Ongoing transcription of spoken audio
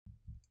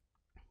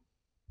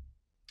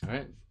All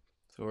right.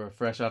 So we're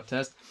fresh off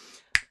test.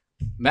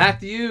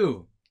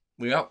 Matthew.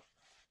 We up.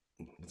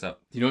 What's up?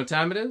 Do you know what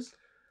time it is?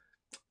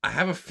 I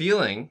have a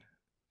feeling.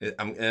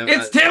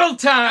 It's tittle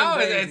time. Oh,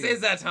 baby.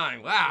 it's that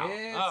time. Wow.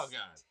 It's oh,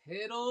 God.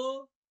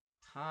 tittle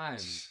time.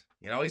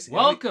 It always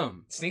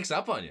Welcome. sneaks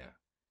up on you.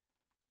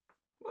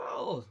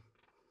 Well,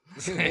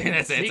 it's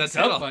a sneaks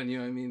tittle. up on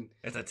you. I mean,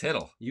 It's a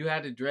tittle. you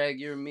had to drag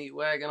your meat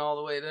wagon all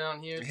the way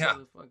down here to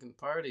the fucking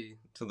party.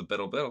 To the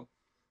biddle. But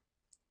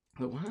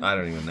what? I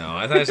don't even know.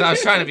 I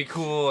was trying to be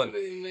cool,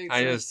 and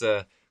I just,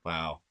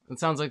 wow. It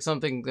sounds like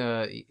something,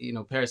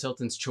 Paris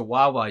Hilton's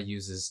Chihuahua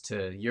uses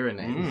to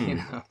urinate,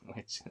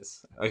 which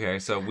is... Okay,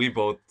 so we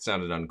both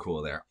sounded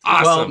uncool there.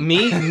 Awesome.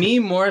 Well, me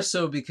more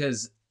so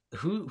because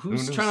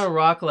who's trying to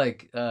rock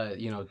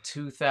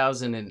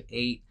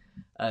 2008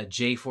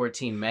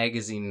 J14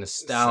 magazine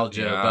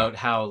nostalgia about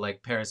how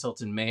like Paris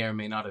Hilton may or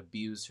may not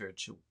abuse her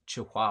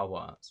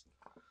chihuahuas.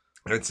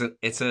 It's a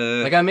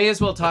like I may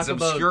as well talk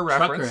about obscure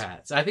trucker reference.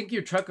 hats. I think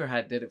your trucker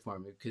hat did it for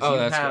me because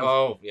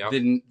yeah.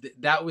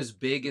 That was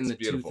big in the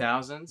beautiful.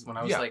 2000s when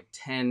I was like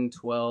 10,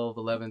 12,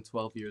 11,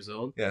 12 years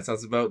old. Yeah, it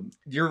sounds about.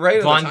 You're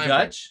right. Von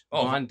Dutch.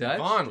 Oh, Von Dutch.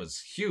 Vaughn was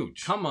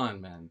huge. Come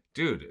on, man.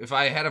 Dude, if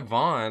I had a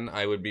Vaughn,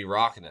 I would be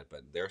rocking it,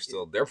 but they're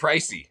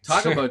pricey.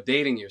 Talk about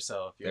dating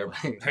yourself. They're now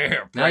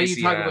pricey.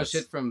 You talk about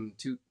shit from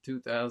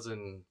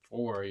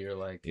 2004. You're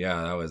like,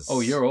 yeah, that was. Oh,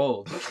 you're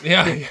old.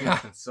 Yeah.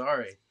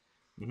 Sorry.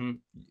 Mm-hmm.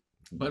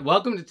 But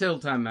welcome to Tittle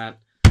Time, Matt.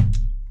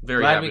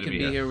 Very glad happy we to could be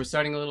be here. here. We're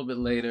starting a little bit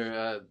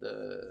later.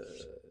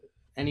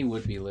 Any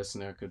would-be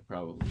listener could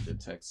probably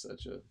detect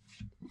such a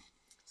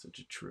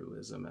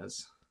truism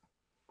as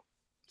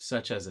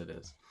it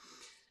is.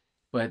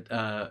 But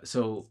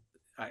so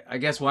I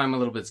guess why I'm a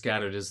little bit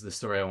scattered is the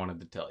story I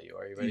wanted to tell you.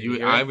 Are you ready? To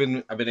hear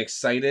it? I've been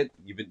excited.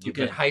 You've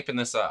been hyping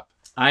this up.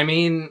 I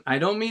mean, I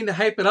don't mean to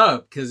hype it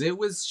up because it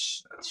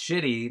was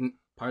shitty.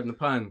 Pardon the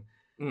pun.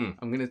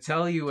 I'm gonna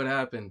tell you what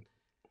happened.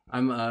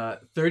 I'm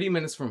 30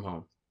 minutes from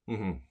home.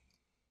 Mm-hmm.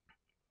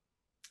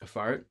 A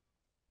fart?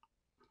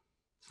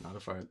 It's not a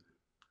fart.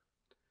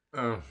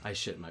 Oh. I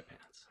shit my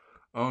pants.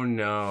 Oh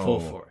no. Full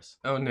force.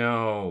 Oh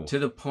no. To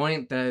the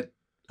point that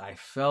I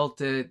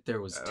felt it. There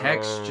was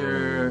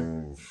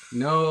texture. Oh.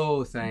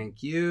 No,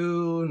 thank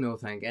you. No,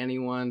 thank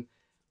anyone.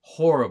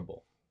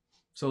 Horrible.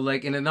 So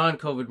like in a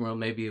non-COVID world,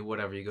 maybe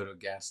whatever, you go to a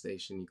gas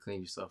station, you clean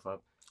yourself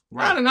up.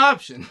 Right. Not an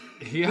option.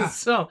 Yeah.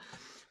 So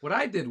what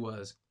I did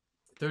was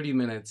 30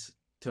 minutes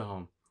to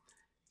home.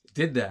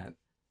 Did that.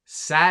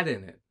 Sat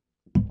in it.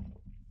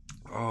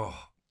 Oh.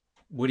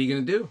 What are you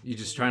going to do? You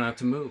just try not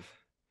to move.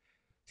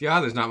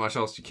 Yeah, there's not much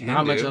else you can do.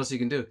 Not much else you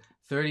can do.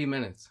 30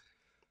 minutes.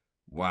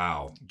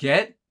 Wow.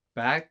 Get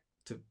back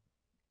to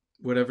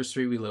whatever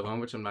street we live on,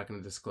 which I'm not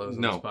going to disclose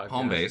on this podcast.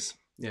 Home base.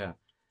 Yeah.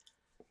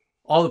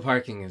 All the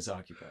parking is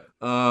occupied.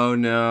 Oh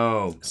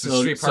no.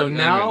 So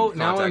now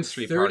I'm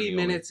 30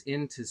 minutes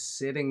into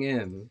sitting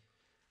in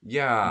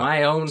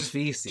my own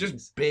feces.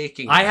 Just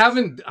baking.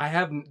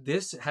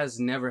 This has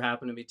never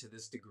happened to me to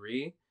this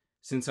degree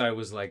since I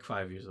was like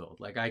 5 years old.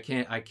 Like I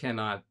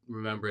cannot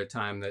remember a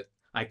time that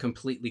I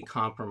completely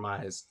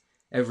compromised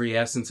every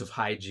essence of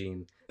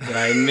hygiene that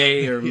I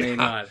may or may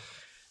not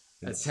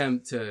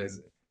attempt to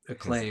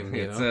acclaim.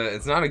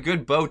 It's not a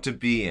good boat to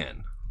be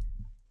in.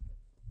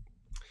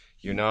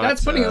 You're not.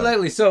 That's putting it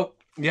lightly. So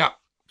yeah.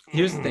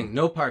 Here's the thing: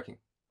 no parking,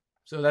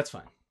 so that's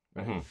fine.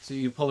 Right? Mm-hmm. So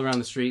you pull around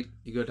the street,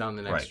 you go down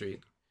the next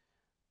street,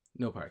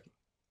 no parking.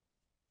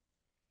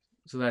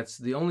 So that's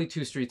the only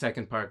two streets I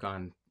can park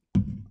on.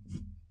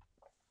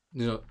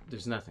 No,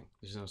 there's nothing.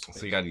 There's no space.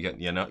 So you got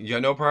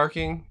no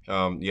parking.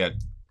 You got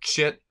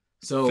shit.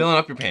 So filling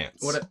up your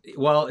pants.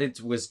 Well,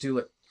 it was too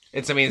late.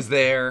 It's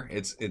there.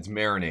 It's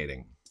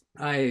marinating.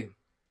 I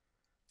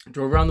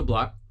drove around the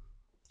block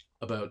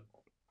about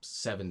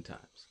 7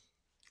 times.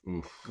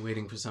 Oof.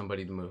 Waiting for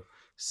somebody to move.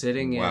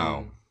 Sitting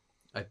in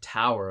a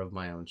tower of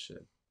my own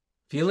shit.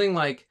 Feeling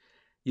like,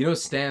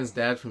 Stan's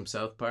dad from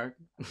South Park?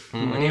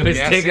 When he was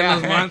taking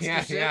those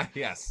monster shit?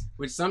 Yes.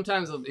 Which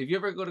sometimes, if you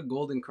ever go to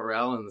Golden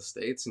Corral in the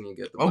States and you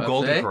get the buffet,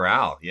 Golden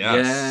Corral.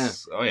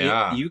 Yes. Yeah. Oh,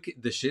 yeah.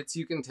 The shits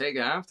you can take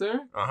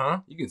after,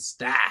 you can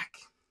stack.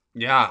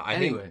 Yeah.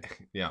 Anyway,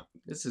 yeah.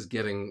 This is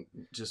getting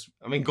just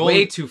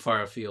way too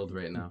far afield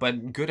right now.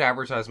 But good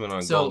advertisement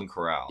on Golden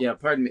Corral. Yeah,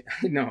 pardon me.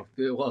 No,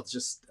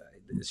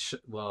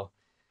 well,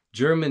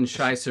 German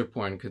Scheisser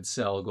porn could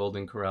sell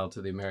Golden Corral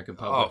to the American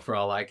public for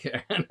all I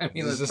care. I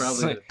mean, that's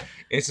probably...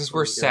 It's just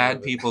where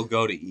sad people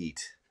go to eat.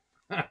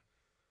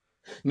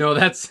 No,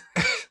 that's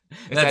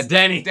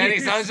Denny's.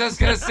 Denny's. I was just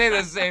going to say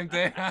the same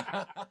thing.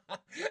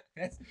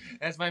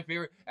 That's my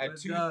favorite. At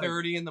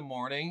 2:30 in the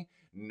morning,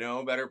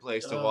 no better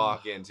place to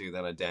walk into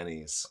than a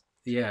Denny's.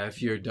 Yeah,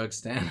 if you're Doug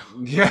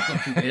Stanhope.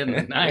 Yeah. In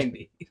the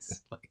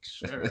 90s. Like,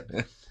 sure.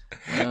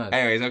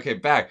 Anyways, okay,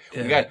 back.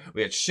 Yeah.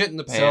 We had shit in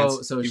the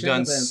pants. So you've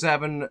done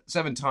 7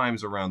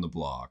 times around the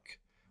block.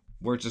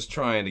 We're just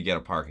trying to get a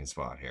parking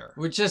spot here.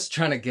 We're just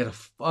trying to get a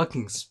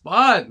fucking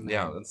spot, man.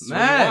 Yeah, that's what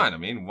you want. I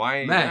mean,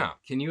 why? Matt,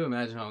 can you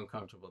imagine how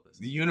uncomfortable this is?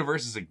 The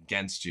universe is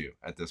against you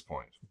at this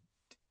point.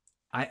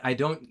 I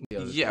don't...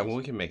 Yeah, well,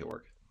 we can make it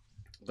work.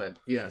 But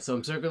yeah, so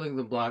I'm circling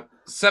the block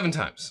 7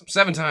 times.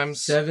 7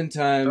 times. 7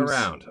 times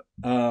around.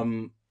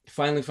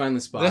 Finally find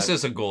the spot. This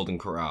is a golden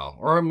corral,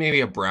 or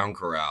maybe a brown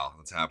corral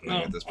that's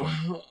happening at this point.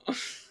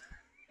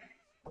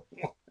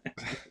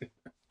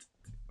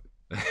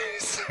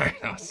 Sorry,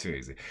 that was too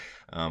easy.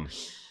 I'm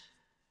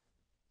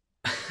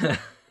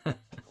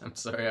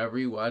sorry. I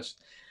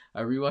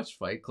rewatched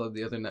Fight Club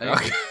the other night,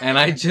 Okay. and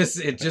it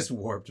just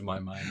warped my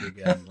mind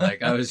again.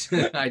 Like I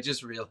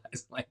just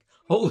realized, like,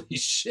 holy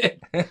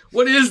shit,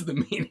 what is the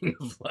meaning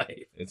of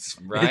life? It's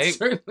right. It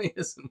certainly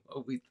isn't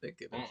what we think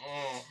it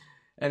is.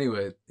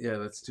 Anyway, yeah,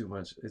 that's too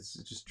much. It's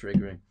just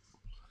triggering.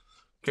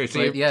 Okay,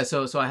 so yeah,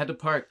 so I had to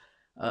park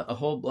a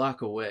whole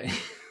block away.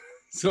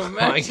 So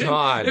my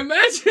God.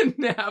 Imagine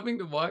having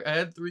to walk. I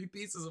had 3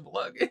 pieces of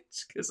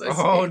luggage because I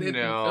skated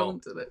and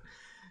filmed today.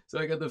 So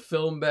I got the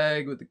film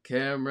bag with the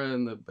camera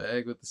and the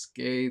bag with the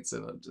skates,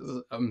 and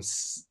I'm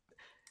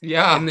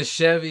in the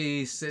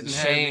Chevy sitting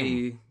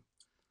heavy.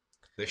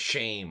 The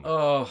shame.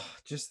 Oh,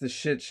 just the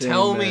shit shame.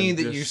 Tell man. me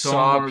that Just you so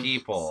saw much-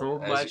 people. So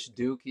much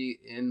dookie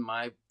in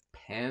my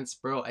pants,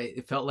 bro.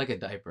 It felt like a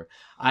diaper.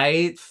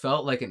 I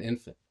felt like an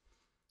infant.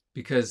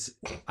 Because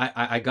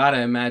I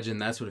gotta imagine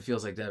that's what it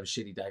feels like to have a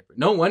shitty diaper.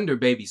 No wonder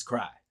babies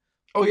cry.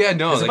 Oh yeah,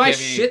 no. Because if I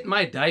shit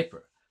my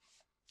diaper,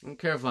 I don't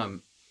care if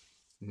I'm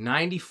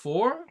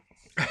 94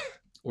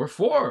 or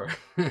 4.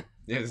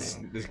 Yeah, this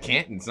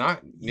can't. It's not.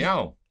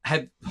 No.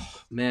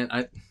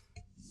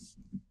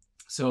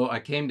 So I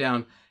came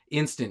down,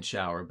 instant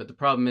shower, but the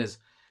problem is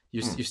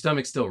your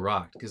stomach still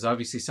rocked because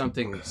obviously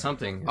something.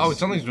 Something's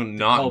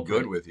not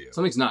good with you.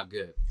 Something's not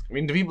good. I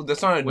mean, to people,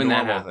 that's not a when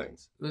normal that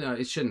happens. thing. No,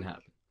 it shouldn't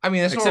happen. I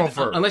mean, that's normal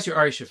for unless you're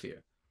Ari Shafir.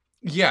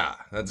 Yeah,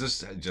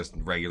 that's just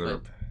regular.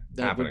 But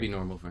that would be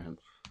normal for him.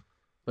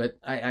 But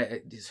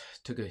I just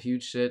took a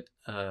huge shit,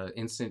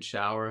 instant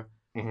shower.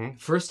 Mm-hmm.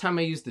 First time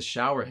I used the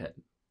shower head.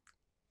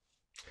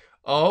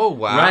 Oh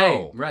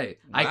wow! Right.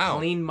 Wow. I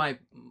cleaned my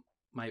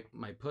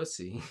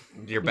pussy.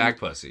 Your back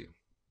pussy.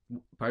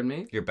 Pardon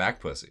me? Your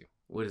back pussy.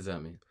 What does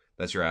that mean?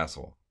 That's your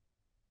asshole.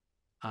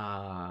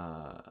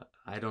 I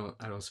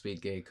don't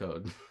speak gay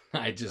code.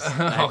 I just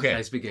okay.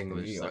 I speak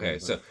English. Okay,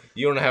 so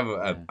you don't have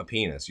a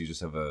penis. You just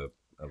have a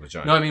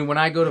vagina. No, I mean when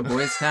I go to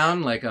Boys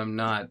Town, like I'm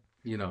not,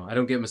 I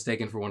don't get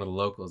mistaken for one of the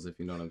locals. If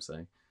you know what I'm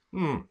saying.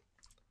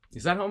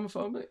 Is that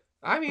homophobic?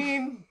 I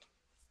mean,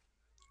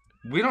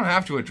 we don't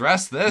have to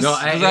address this. No,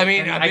 I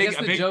guess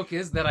the joke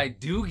is that I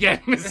do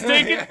get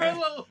mistaken for the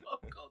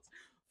locals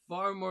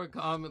far more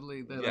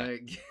commonly than I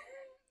get.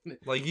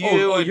 Like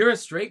you, you're a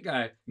straight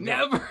guy.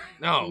 Never.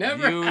 No,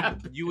 never.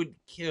 You would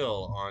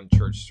kill on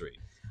Church Street.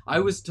 I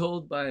was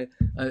told by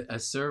a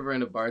server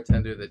and a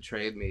bartender that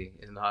trained me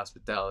in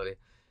hospitality.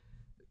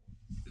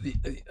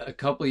 A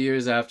couple of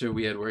years after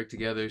we had worked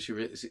together, she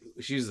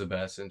was the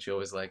best and she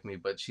always liked me.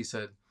 But she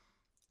said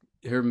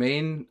her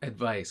main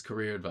advice,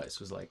 career advice,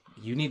 was like,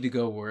 you need to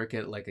go work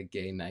at like a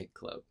gay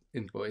nightclub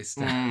in Boys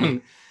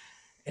Town.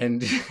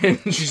 And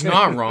she's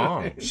not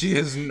wrong. She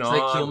is not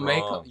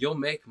like you'll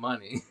make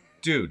money.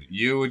 Dude,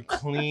 you would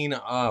clean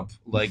up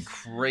like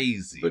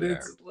crazy. But there.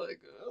 it's like,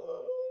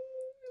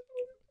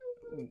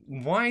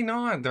 why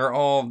not? They're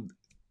all.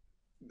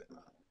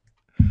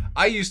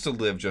 I used to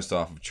live just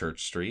off of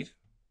Church Street.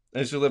 I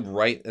used to live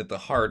right at the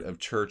heart of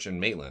Church and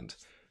Maitland.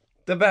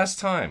 The best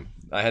time.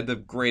 I had the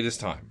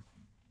greatest time.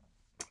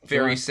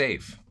 Very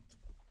safe.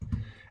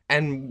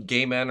 And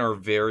gay men are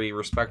very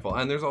respectful.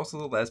 And there's also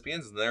the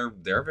lesbians, and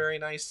they're very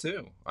nice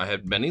too. I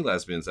had many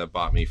lesbians that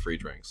bought me free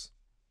drinks.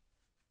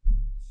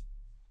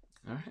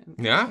 All right.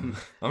 Yeah. I'm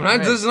not. Right.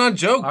 This is not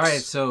jokes. All right.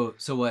 So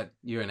what?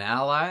 You're an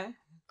ally?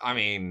 I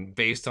mean,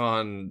 based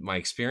on my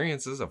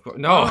experiences, of course.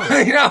 No,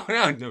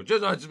 no,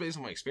 just based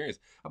on my experience.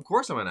 Of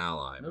course, I'm an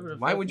ally.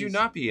 Why would you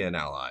not be an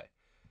ally?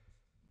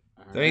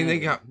 I mean, they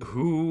got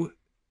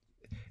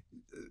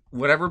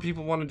whatever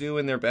people want to do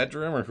in their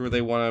bedroom, or who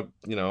they want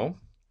to,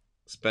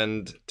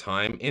 spend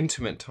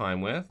intimate time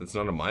with. It's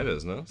none of my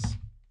business.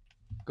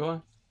 Go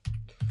on.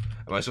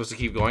 Am I supposed to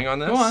keep going on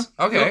this? Go on.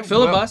 Okay.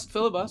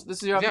 Filibust.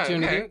 This is your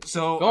opportunity. Yeah, okay.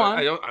 So go on.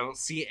 I don't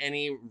see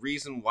any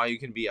reason why you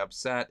can be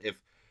upset if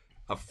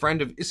a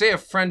friend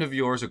of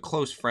yours, a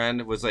close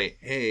friend, was like,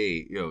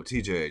 "Hey,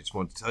 TJ, I just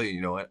want to tell you, you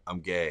know what?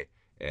 I'm gay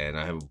and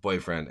I have a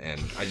boyfriend, and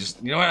I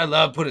just, I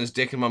love putting his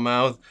dick in my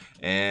mouth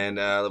and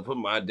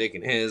putting my dick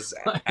in his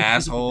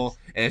asshole,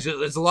 and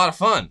it's a lot of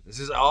fun.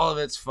 All of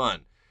it's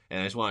fun,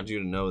 and I just wanted you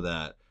to know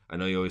that." I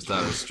know you always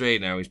thought I was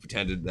straight, and I always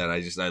pretended that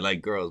I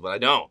like girls, but I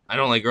don't. I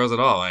don't like girls at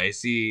all. I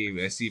see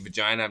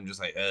vagina, I'm just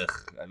like, ugh,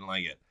 I don't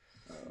like it.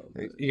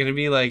 You're gonna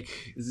be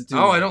like,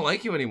 I don't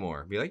like you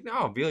anymore. Be like,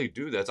 no. Be like,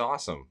 dude, that's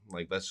awesome.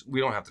 Like,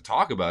 we don't have to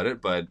talk about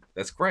it, but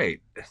that's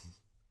great.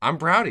 I'm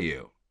proud of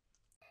you.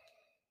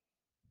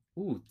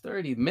 Ooh,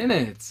 30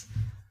 minutes.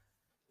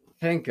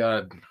 Thank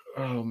God.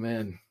 Oh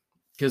man,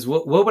 because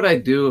what would I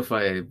do if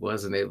I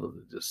wasn't able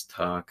to just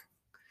talk?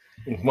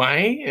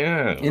 Why?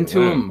 Yeah.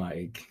 Into a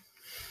mic.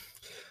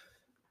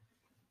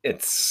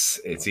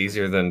 It's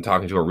easier than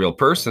talking to a real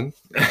person.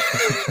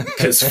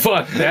 Because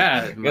fuck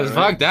that. Because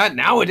fuck that.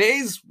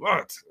 Nowadays,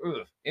 what?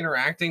 Ugh.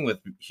 Interacting with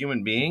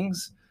human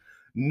beings,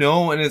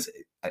 no one is.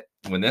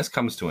 When this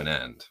comes to an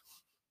end,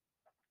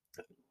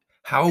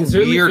 how It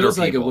certainly weird feels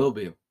are like it people? will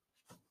be.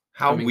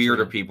 How coming weird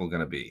to are an- people going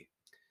to be?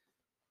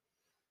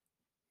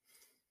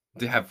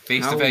 To have How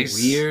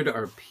face-to-face weird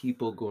are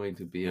people going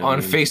to be? I on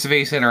mean,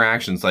 face-to-face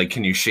interactions? Like,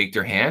 can you shake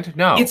their hand?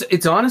 No.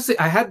 It's honestly,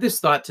 I had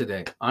this thought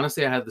today.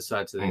 Honestly, I had this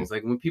thought today. Mm. It's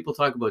like when people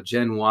talk about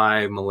Gen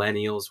Y,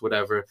 millennials,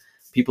 whatever,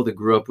 people that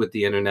grew up with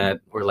the internet,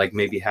 or like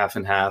maybe half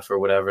and half or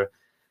whatever,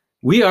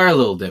 we are a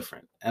little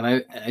different. And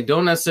I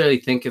don't necessarily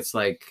think it's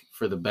like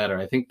for the better.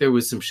 I think there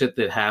was some shit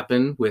that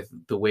happened with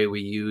the way we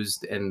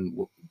used and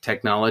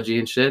technology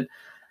and shit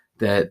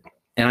that,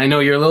 and I know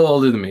you're a little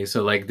older than me,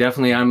 so like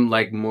definitely I'm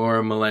like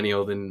more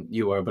millennial than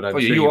you are, but I'm Oh,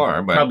 yeah, sure you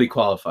are, but- probably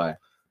qualify.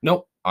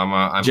 Nope.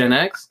 I'm Gen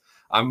X?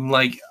 I'm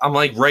like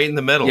right in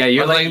the middle. Yeah,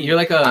 you're I'm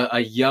like a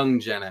young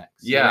Gen X.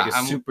 You're Yeah, like a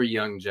I'm- super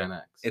young Gen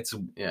X. It's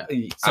yeah.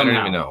 I Somehow,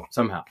 don't even know.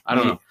 Somehow, I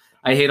don't know.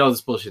 I hate all this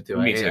bullshit too.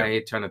 Me I too.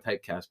 hate trying to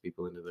typecast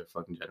people into their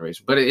fucking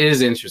generation, but it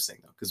is interesting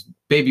though because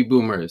baby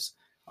boomers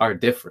are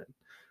different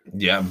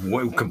Yeah,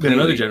 than completely.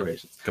 other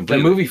generations. That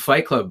Completely. movie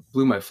Fight Club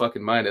blew my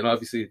fucking mind, and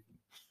obviously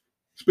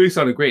it's based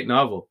on a great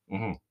novel,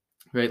 Mhm.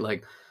 right?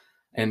 Like,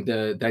 and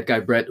that guy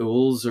Brett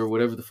Ools or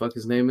whatever the fuck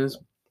his name is,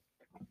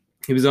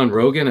 he was on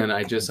Rogan, and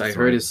I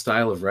heard his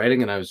style of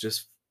writing, and I was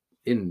just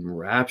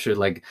enraptured.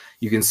 Like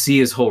you can see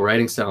his whole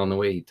writing style and the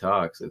way he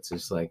talks. It's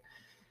just like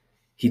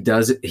he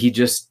does it. He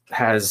just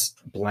has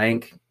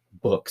blank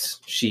books,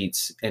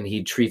 sheets, and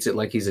he treats it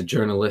like he's a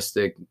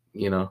journalistic,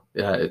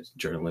 a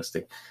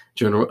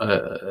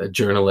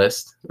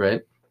journalist,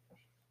 right?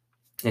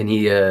 And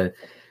he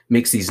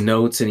makes these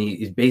notes, and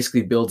he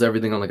basically builds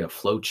everything on like a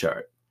flow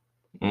chart.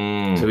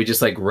 So he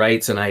just like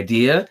writes an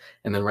idea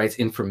and then writes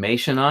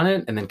information on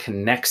it and then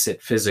connects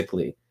it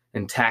physically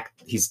and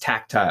he's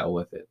tactile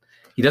with it.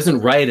 He doesn't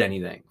write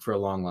anything for a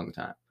long, long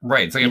time.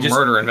 Right. It's like You a just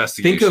murder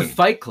investigation. Think of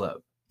Fight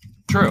Club.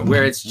 True.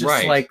 Where it's just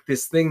Right. like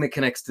this thing that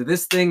connects to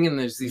this thing, and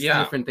there's these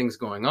different things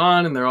going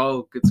on, and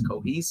it's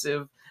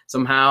cohesive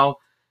somehow.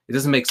 It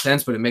doesn't make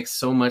sense, but it makes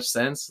so much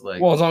sense.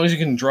 Like, Well, as long as you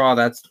can draw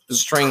that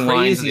string line to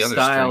crazy the other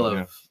style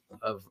string,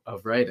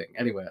 of writing.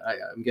 Anyway,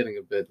 I'm getting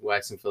a bit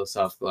waxing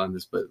philosophical on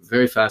this, but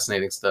very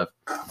fascinating stuff.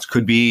 This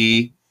could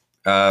be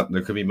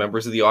there could be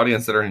members of the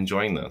audience that are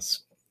enjoying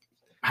this.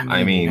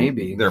 I mean,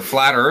 maybe they're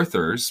flat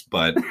earthers,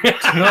 but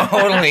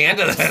totally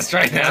into this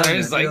right now. They're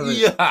just like,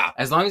 yeah.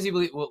 As long as you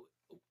believe. Well,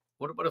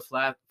 what about a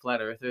flat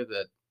earther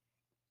that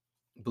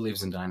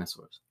believes in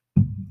dinosaurs?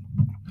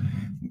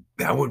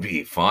 That would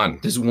be fun.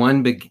 Does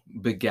one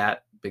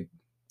beget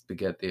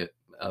the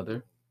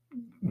other?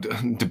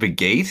 To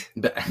begate?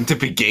 Be- To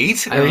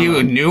begate? I Are don't you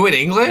know. new in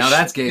English? Now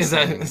that's gay. Is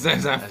that slang, is that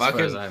as far fucking?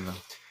 as I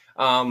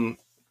know.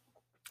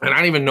 And I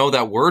don't even know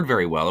that word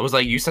very well. It was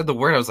like you said the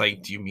word. I was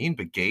like, "Do you mean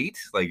begate?"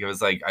 Like it was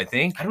like I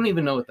think I don't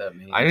even know what that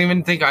means. I don't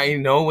even think I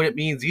know what it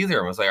means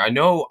either. I was like, I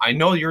know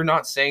you're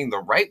not saying the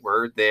right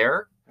word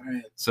there. All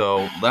right,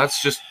 So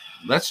let's just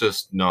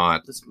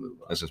not let's move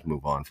on. let's just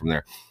move on from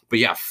there. But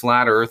yeah,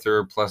 flat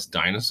earther plus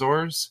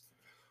dinosaurs.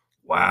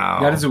 Wow.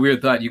 That is a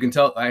weird thought. You can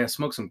tell I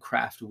smoked some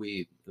craft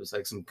weed. It was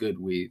like some good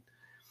weed.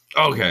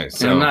 Okay, And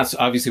so I'm not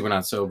obviously we're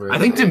not sober. I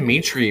think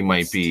Dimitri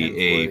might It's be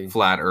a 10:40.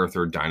 flat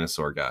earther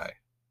dinosaur guy.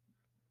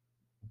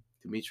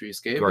 Dimitri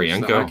escaped.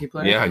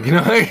 Gorienko.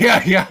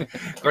 Yeah, yeah.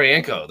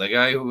 Gorienko, the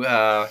guy who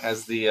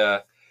has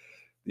the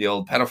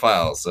old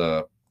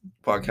pedophiles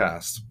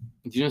podcast.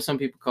 Do you know some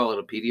people call it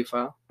a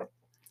pedophile?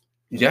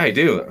 Yeah, I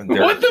do.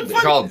 What the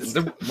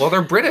fuck?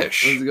 They're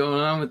British. What's going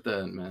on with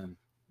that, man?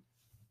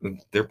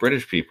 They're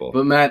British people.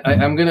 But Matt,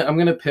 I'm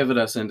gonna pivot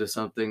us into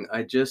something.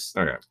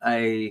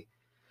 Okay.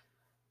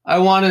 I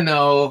want to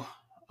know.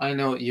 I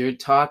know you're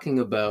talking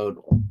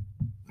about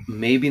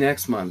maybe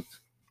next month.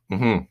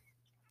 Mm-hmm.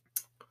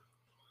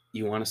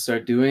 You want to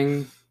start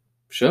doing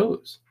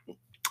shows.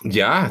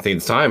 Yeah, I think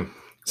it's time.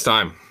 It's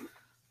time.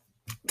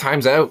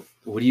 Time's out.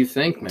 What do you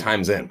think, man?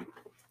 Time's in.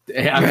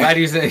 I'm glad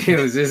you said it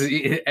was just,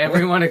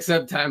 everyone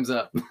except Time's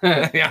Up.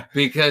 Yeah.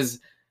 Because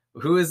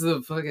who is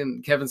the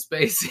fucking Kevin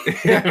Spacey?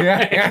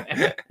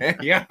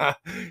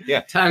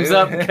 Yeah. Time's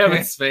Up, Kevin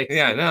Spacey.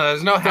 Yeah, no,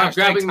 there's no Stop hashtag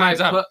grabbing my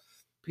time's up.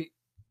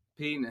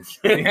 penis.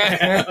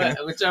 Yeah.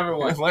 Whichever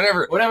one.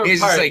 Whatever. Whatever He's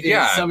part. just like,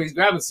 yeah. Somebody's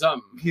grabbing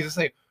something. He's just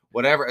like,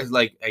 whatever. It's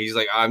like, he's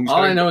like, I'm just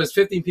All gonna, I know is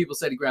 15 people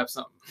said he grabbed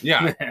something.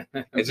 Yeah.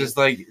 It's just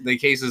like the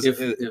cases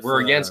If,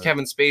 we're against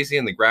Kevin Spacey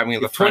and the grabbing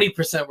of the if front.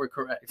 20% were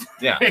correct.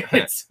 Yeah.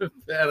 It's a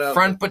bad up.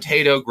 Front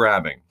potato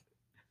grabbing.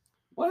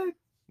 What?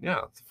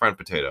 Yeah, it's a front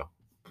potato.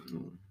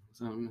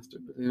 So Mr.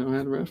 Potato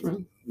Head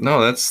reference?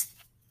 No, that's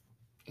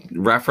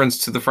reference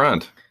to the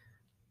front.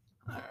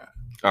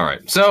 All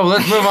right. So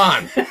let's move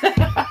on.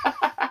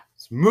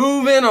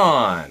 Moving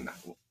on.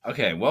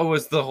 Okay, what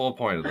was the whole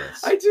point of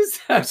this? I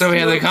just asked So we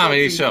had you the a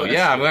comedy fucking show. question.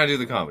 Yeah, I'm gonna do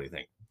the comedy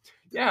thing.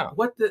 Yeah.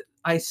 What the?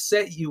 I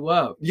set you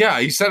up. Yeah,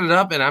 you set it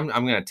up and I'm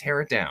gonna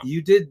tear it down.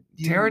 You did.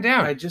 Tear it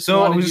down. I just so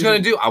wanted I'm just you gonna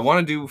to- do I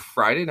wanna do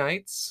Friday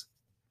nights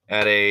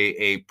at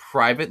a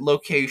private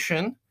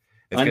location.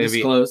 It's going to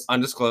be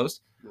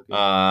undisclosed.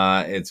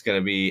 Okay. It's going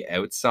to be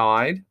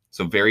outside,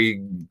 so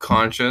very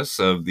conscious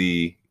of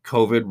the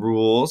COVID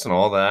rules and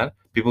all that.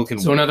 People can.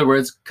 So in other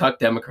words, cuck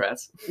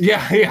Democrats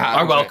Yeah.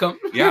 are welcome.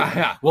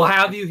 Yeah. We'll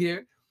have you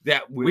here.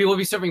 That We will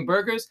be serving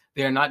burgers.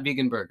 They are not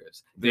vegan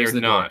burgers. They're There's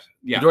the not. door.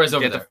 Yeah. The door is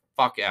over Get there. the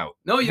fuck out.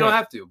 No, you don't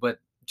have to, but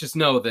just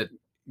know that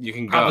You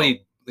can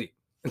probably leave.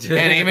 go.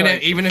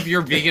 And even if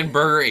your vegan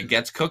burger, it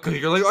gets cooked because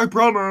you're like, I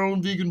brought my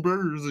own vegan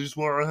burgers. I just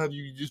want to have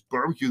you just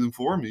barbecue them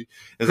for me.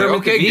 It's like,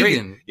 Kermit the okay, great.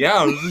 vegan.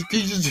 Yeah,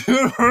 just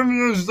do it for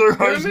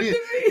me.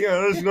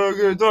 Yeah, that's not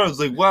good. It's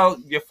like,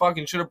 well, you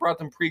fucking should have brought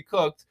them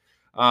pre-cooked.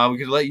 We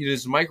could let you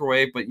just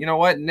microwave, but you know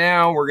what?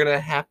 Now we're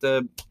gonna have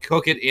to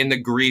cook it in the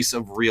grease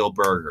of real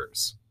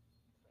burgers.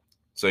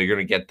 So you're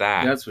gonna get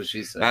that. That's what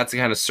she said. That's the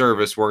kind of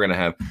service we're gonna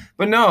have.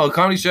 But no, a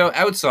comedy show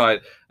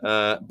outside,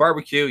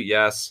 barbecue,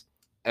 yes.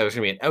 There's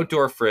gonna be an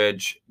outdoor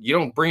fridge. You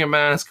don't bring a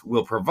mask,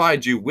 we'll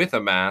provide you with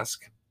a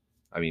mask.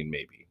 I mean,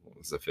 maybe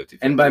it's a 50.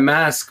 And by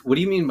mask, what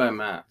do you mean by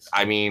mask?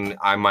 I mean,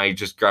 I might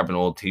just grab an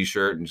old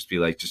T-shirt and just be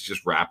like,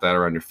 just wrap that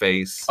around your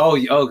face.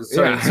 Sorry.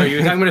 Yeah. So you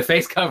were talking about a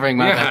face covering,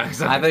 my Yeah, bad.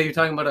 exactly. I thought you were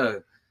talking about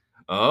a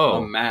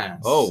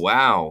mask. Oh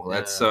wow,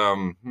 that's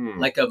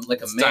like a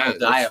Let's male let's-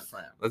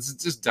 diaphragm. Let's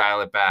just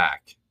dial it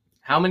back.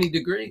 How many Do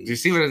degrees? you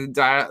see what a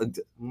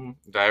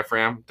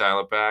diaphragm? Dial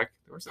it back.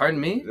 Pardon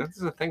me? That's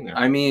the thing there.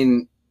 I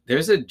mean,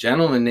 there's a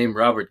gentleman named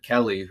Robert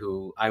Kelly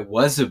who I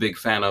was a big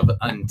fan of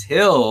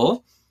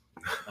until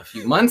a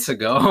few months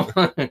ago.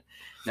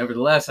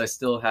 Nevertheless, I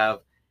still have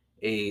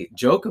a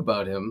joke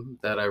about him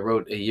that I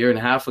wrote a year and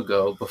a half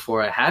ago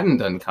before I hadn't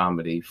done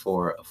comedy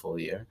for a full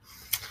year.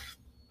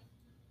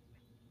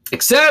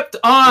 Except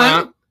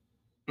on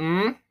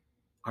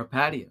our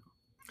patio.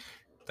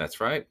 That's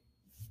right.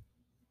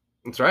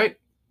 That's right.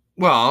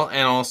 Well,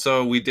 and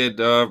also we did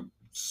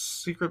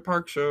secret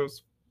park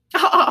shows.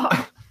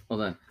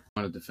 Hold on. I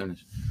wanted to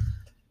finish.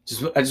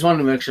 I just wanted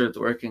to make sure it's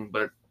working,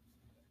 but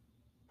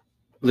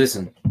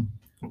listen.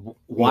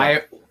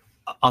 Why?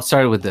 I'll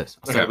start with this.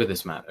 I'll start with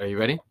this, Matt. Are you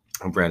ready?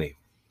 I'm ready.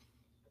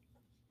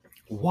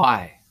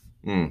 Why?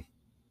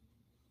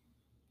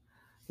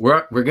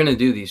 We're gonna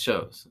do these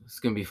shows. It's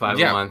gonna be 5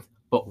 a month.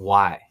 But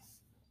why?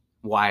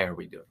 Why are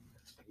we doing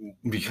this?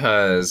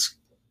 Because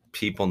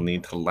people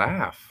need to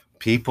laugh.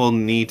 People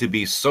need to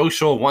be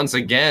social once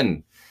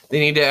again. They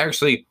need to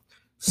actually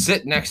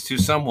sit next to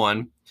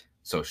someone,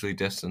 socially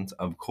distanced,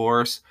 of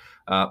course,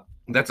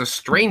 that's a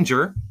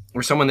stranger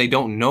or someone they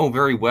don't know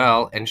very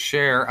well, and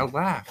share a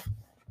laugh.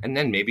 And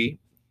then maybe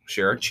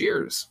share a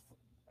cheers.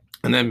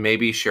 And then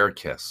maybe share a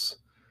kiss.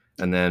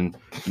 And then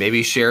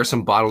maybe share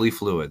some bodily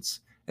fluids.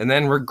 And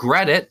then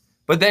regret it,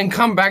 but then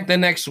come back the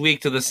next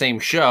week to the same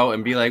show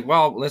and be like,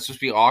 well, let's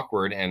just be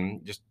awkward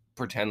and just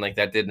pretend like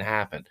that didn't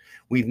happen.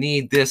 We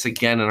need this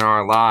again in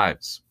our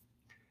lives.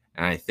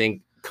 And I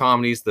think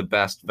comedy's the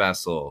best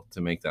vessel to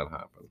make that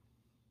happen.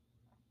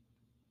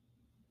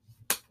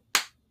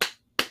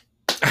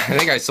 I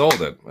think I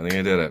sold it. I think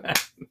I did it.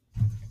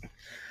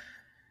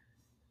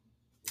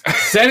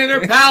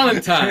 Senator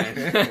Palantine,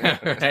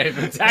 right,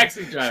 the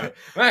taxi driver.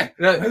 Right.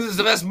 This is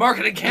the best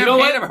marketing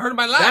campaign I've ever heard in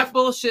my life. That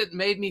bullshit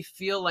made me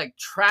feel like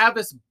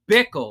Travis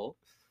Bickle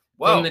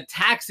from The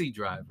Taxi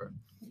Driver.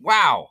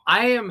 Wow.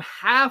 I am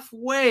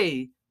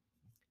halfway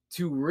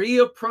to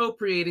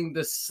reappropriating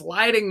the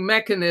sliding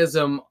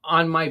mechanism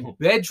on my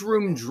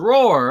bedroom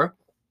drawer.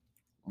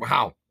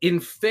 Wow. In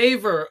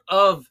favor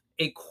of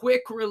a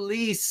quick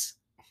release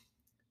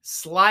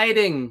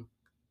sliding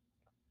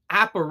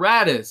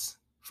apparatus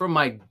for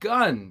my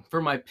gun,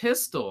 for my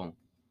pistol.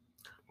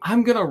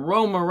 I'm going to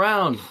roam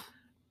around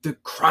the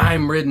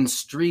crime-ridden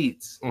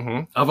streets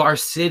of our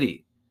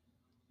city.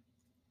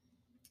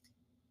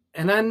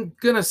 And I'm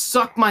going to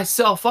suck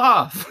myself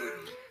off.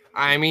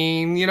 I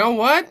mean, you know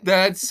what?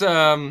 That's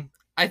I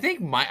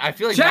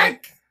feel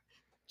like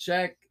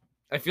Check.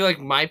 I feel like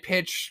my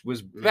pitch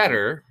was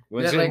better.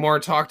 Was it more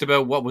talked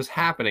about what was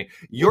happening?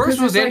 Yours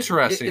was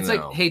interesting. It's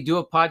like, hey, do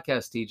a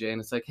podcast, TJ,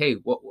 and it's like, hey,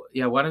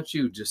 why don't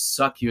you just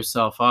suck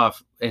yourself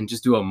off and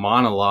just do a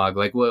monologue?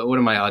 Like, what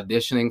am I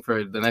auditioning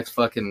for the next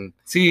fucking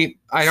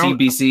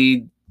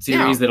CBC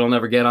series that'll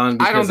never get on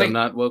because I'm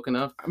not woke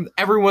enough?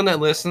 Everyone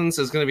that listens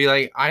is going to be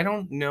like, I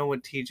don't know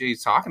what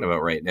TJ's talking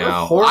about right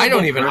now. I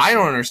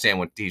don't understand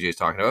what TJ's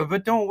talking about.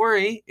 But don't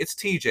worry, it's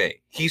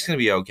TJ. He's going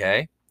to be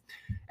okay,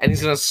 and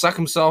he's going to suck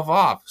himself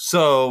off.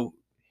 So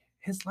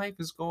his life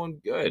is going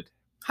good.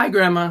 Hi,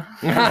 Grandma.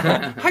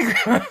 Hi,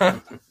 Grandma.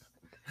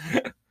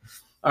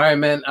 All right,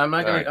 man. I'm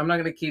not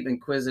gonna keep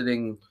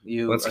inquisiting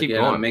you. Let's keep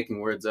going. I'm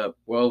making words up.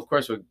 Well, of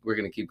course we're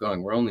gonna keep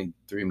going. We're only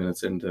 3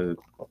 minutes into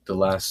the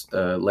last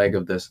leg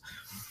of this,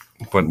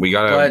 but we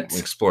gotta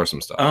explore some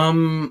stuff. I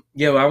want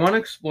to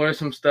explore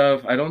some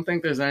stuff. I don't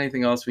think there's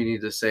anything else we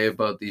need to say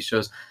about these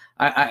shows.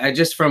 I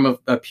just from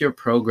a pure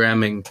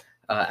programming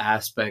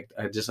aspect,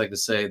 I'd just like to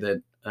say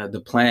that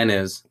the plan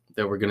is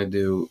that we're gonna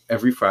do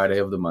every Friday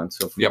of the month.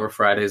 So 4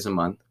 Fridays a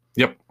month.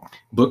 Yep.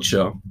 Book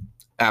show.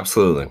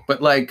 Absolutely.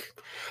 But like,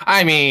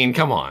 I mean,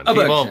 come on,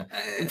 people.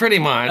 Pretty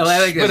much. I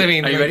like this. But I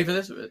mean, are you ready for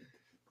this?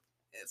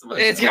 rest of my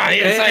It's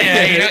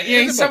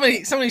show.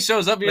 got somebody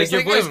shows up. Like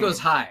your voice goes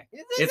high. high.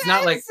 It's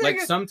not like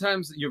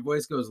sometimes your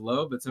voice goes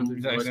low, but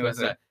sometimes your voice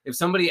goes high. If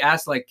somebody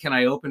asks like, "Can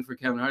I open for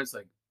Kevin Hart?" It's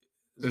like.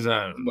 But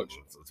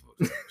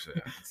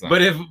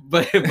if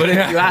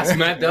you ask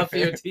Matt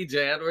Duffy or TJ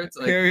Edwards,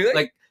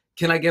 like,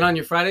 can I get on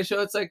your Friday show?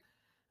 It's like,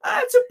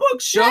 it's a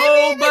book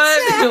show, but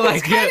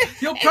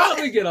you'll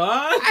probably get on.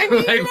 I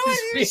mean,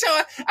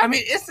 I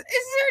mean, is there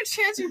a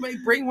chance you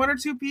might bring one or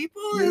two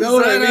people? You know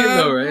what I mean,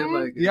 though, right?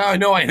 Like, yeah, I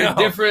know.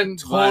 Different,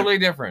 totally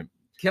different.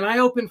 Can I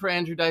open for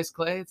Andrew Dice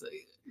Clay? It's like,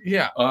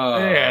 yeah.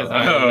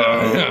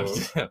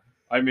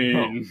 I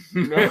mean,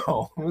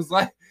 no, it was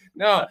like.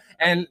 No,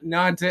 and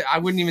I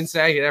wouldn't even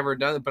say I had ever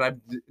done it, but I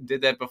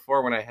did that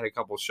before when I had a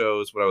couple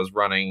shows when I was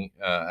running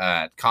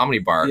at Comedy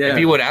Bar. Yeah. If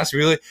he would ask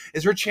me, like,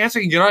 is there a chance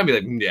I can get on? I'd be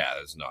like, yeah,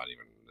 that's not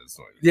even.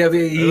 Yeah, but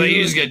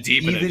you just get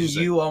deep in it.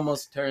 Even you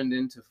almost turned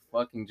into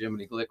fucking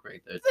Jiminy Glick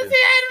right there, too.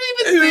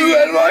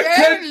 I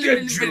can't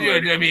get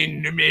you. I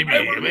mean, maybe.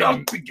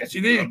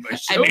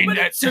 I mean,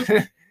 that's...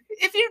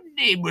 If your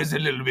name was a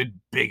little bit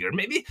bigger,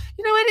 maybe,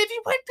 you know what, if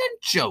you went on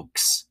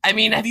jokes. I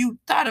mean, have you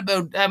thought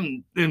about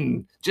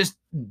just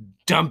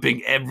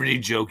dumping every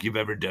joke you've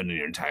ever done in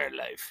your entire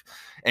life?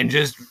 And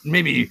just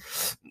maybe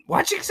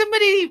watching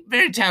somebody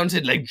very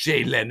talented like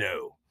Jay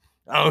Leno.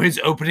 Oh, his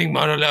opening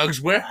monologues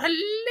were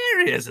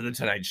hilarious at The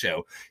Tonight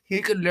Show.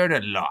 He could learn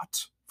a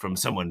lot from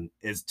someone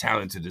as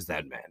talented as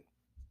that man.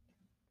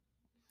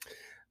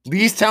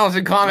 Least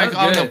talented comic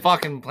on the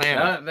fucking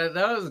planet.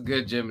 That was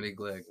good, Jiminy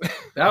Glick.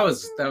 That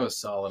was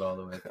solid all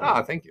the way through.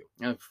 Oh, thank you.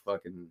 I'm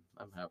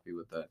happy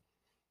with that.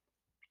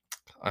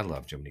 I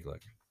love Jiminy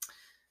Glick.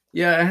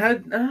 Yeah, I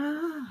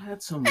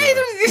had some. I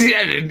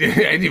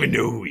didn't even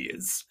know who he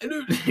is. I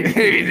don't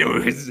even know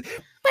who he is.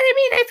 But I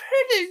mean, I've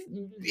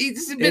heard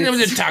he's been able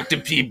to talk to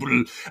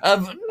people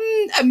of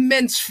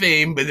immense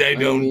fame, but I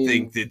don't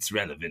think that's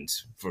relevant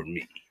for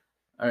me.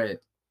 All right.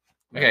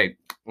 Okay.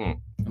 I'm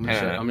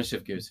gonna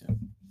shift gears here.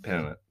 Pen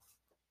on it.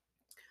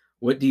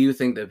 What do you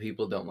think that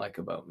people don't like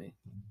about me?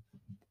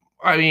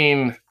 I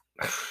mean,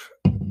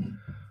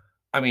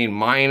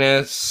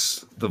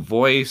 minus the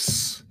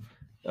voice,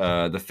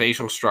 the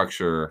facial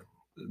structure,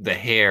 the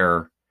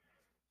hair,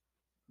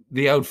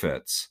 the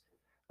outfits,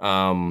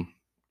 the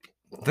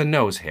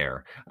nose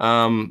hair.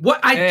 What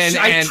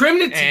I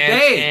trimmed it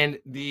today, and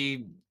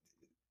the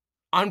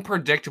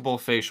unpredictable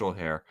facial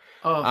hair.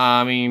 Oh.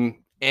 I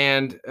mean,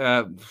 and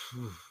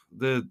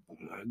the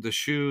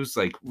shoes,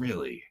 like,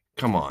 really,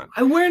 come on.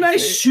 I wear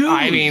nice shoes.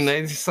 I mean,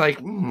 it's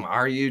like,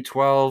 are you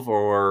 12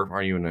 or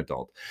are you an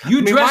adult?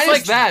 You dress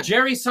like that.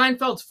 Jerry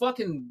Seinfeld's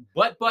fucking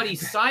butt buddy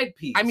side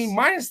piece. I mean,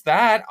 minus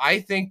that, I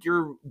think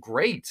you're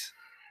great.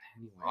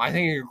 I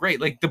think you're great.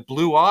 Like the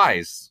blue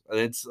eyes.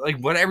 It's like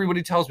what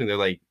everybody tells me. They're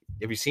like,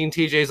 have you seen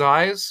TJ's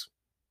eyes?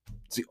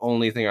 It's the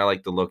only thing I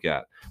like to look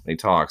at when he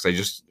talks. I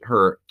just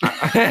heard, and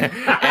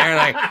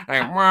like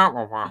wah,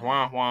 wah, wah,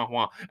 wah, wah,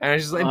 wah. And I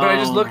just like, but I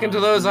just look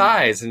into those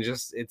eyes and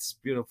just, it's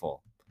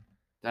beautiful.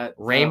 That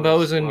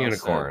rainbows and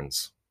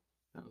unicorns.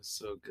 That was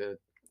so good.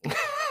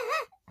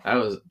 That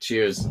was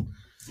cheers.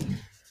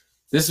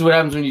 This is what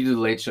happens when you do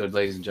the late show,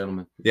 ladies and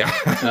gentlemen. Yeah.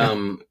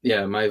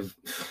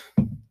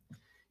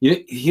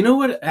 You know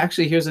what?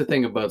 Actually, here's the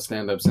thing about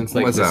stand-up. Since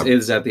like this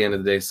is at the end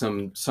of the day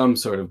some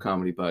sort of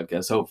comedy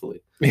podcast,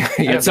 hopefully. Yeah,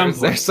 at some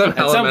point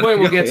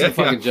we'll get some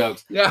fucking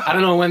jokes. Yeah. I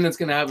don't know when that's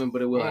gonna happen,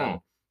 but it will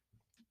happen.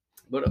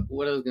 But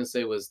what I was gonna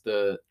say was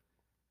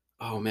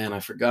oh man, I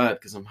forgot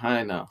because I'm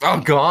high now.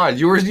 Oh God,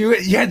 you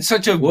had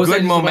such a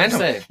good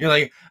momentum. You're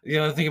like,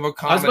 think about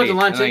comedy. I was about to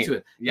launch into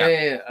it.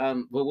 Yeah.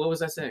 What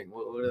was I saying?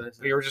 What did I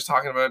say? You were just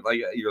talking about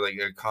like you're like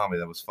a comedy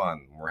that was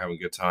fun. We're having a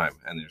good time,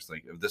 and there's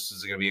like this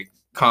is gonna be a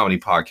comedy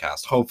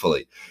podcast,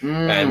 hopefully,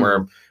 and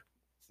we're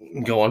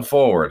going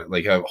forward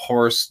like a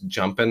horse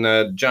jumping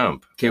a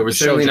jump. Okay, we're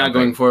certainly not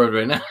going forward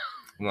right now.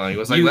 No, it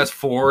was like let's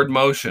forward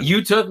motion.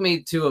 You took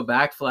me to a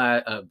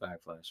backflash.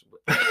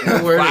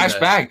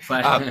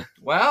 Flashback.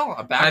 Well,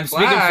 a backflash. I'm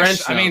speaking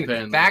French now, I mean,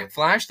 apparently.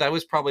 backflash. That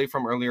was probably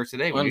from earlier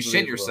today when you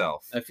shit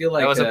yourself. I feel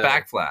like that was a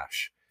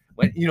backflash.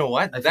 But you know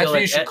what? That's what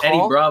like you should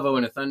call Eddie Bravo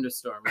in a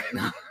thunderstorm right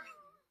now.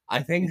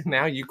 I think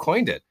now you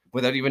coined it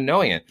without even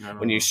knowing it.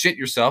 When you shit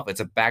yourself, it's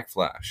a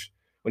backflash.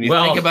 When you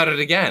think about it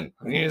again,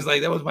 and you're just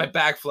like, that was my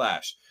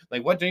backflash.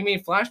 Like, what do you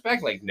mean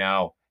flashback? Like,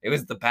 no, it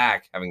was the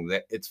back having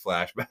its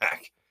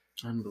flashback.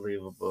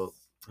 Unbelievable.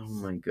 Oh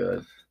my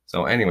God.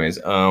 So anyways,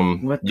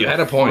 you had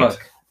a point.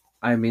 Fuck?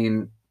 I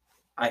mean,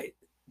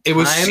 it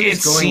was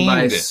going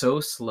by so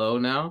slow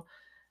now.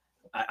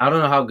 I don't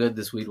know how good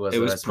this weed was. It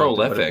was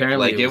prolific.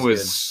 Like it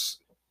was.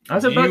 I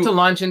was about to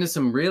launch into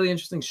some really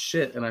interesting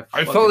shit, and I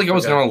felt like I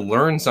was going to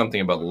learn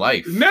something about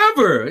life.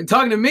 Never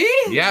talking to me.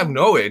 Yeah,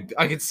 no,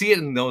 I could see it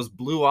in those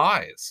blue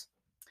eyes.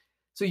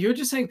 So you're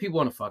just saying people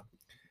want to fuck?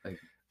 Like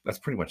that's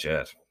pretty much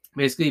it.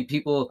 Basically,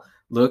 people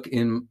look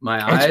in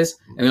my eyes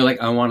and they're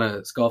like, I want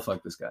to skull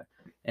fuck this guy.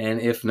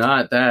 And if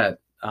not that,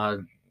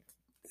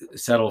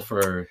 settle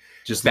for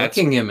just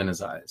looking him in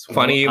his eyes.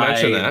 Funny you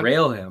mentioned that.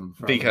 Rail him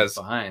from because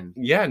behind.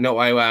 Yeah, no,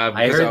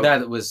 I heard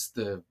that was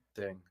the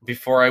thing.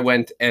 Before I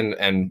went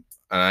and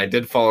and I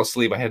did fall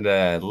asleep. I had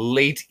a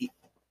late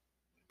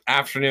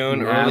afternoon,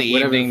 Nap, early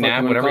whatever the evening fuck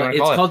nap, you wanna whatever you call want it. to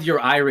call It's it. called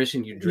You're Irish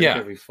and you drink Yeah.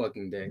 every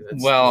fucking day.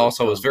 That's Well, what it's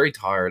also I was called. very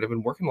tired. I've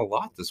been working a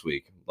lot this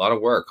week. A lot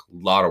of work.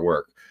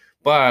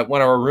 But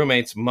one of our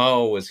roommates,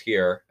 Mo, was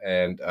here,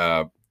 and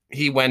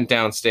he went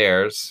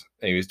downstairs.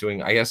 And he was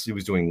doing, I guess he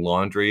was doing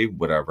laundry,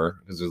 whatever,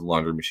 because there's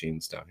laundry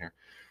machines down here.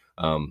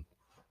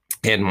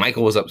 And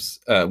Michael was up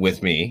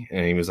with me,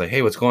 and he was like,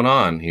 "Hey, what's going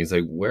on?" He's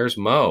like, "Where's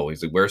Mo?"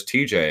 He's like, "Where's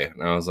TJ?"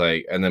 And I was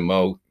like, and then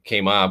Mo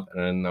came up,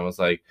 and then I was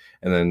like,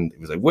 and then he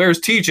was like,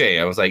 "Where's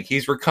TJ?" I was like,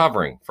 "He's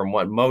recovering from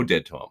what Mo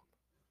did to him."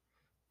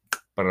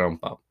 But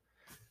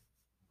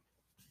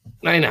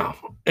I know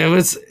it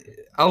was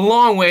a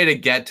long way to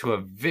get to a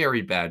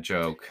very bad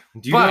joke.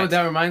 Do you know what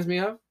that reminds me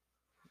of?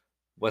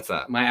 What's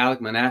that? My Alec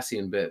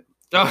Manassian bit.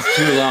 Oh, It's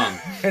too long.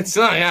 It's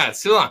not. Yeah,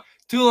 it's too long.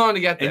 Too long to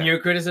get there. And your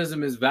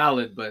criticism is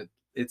valid, but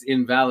it's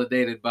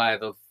invalidated by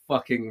the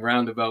fucking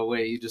roundabout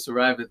way you just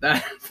arrived at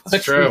that.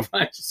 It's true.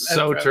 That's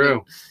So right.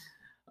 true.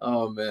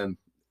 Oh man,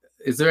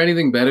 is there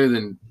anything better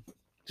than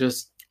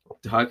just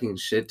talking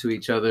shit to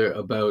each other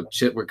about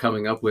shit we're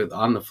coming up with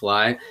on the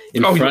fly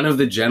in front of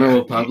the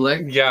general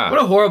public? Yeah.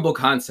 What a horrible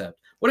concept.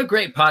 What a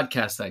great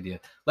podcast idea.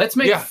 Let's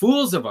make Yeah.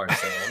 fools of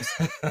ourselves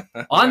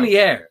on the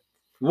air.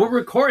 We'll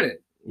record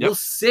it. We'll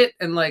sit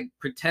and like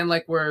pretend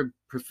like we're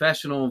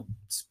professional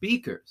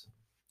speakers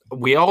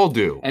We all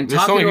do. and There's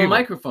talk so many into a people.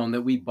 microphone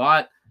that we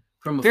bought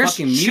from a There's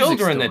fucking music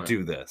children store. that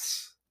do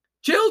this.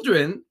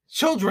 Children?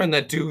 Children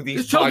that do these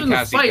There's children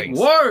that podcasting fight things.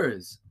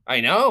 wars.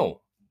 I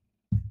know.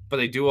 But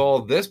they do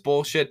all this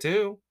bullshit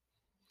too.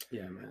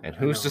 Yeah, man. And I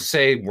who's know. to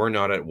say we're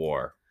not at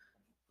war?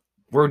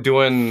 We're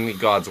doing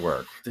God's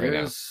work right now.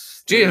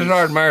 There's Jesus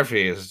Lord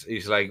Murphy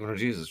he's like, oh,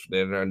 Jesus,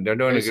 they're doing a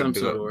there's some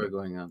good, sort of war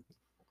going on.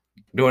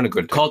 doing a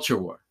good thing. Culture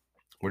war.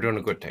 We're doing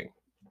a good thing.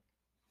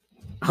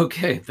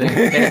 Okay,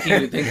 thank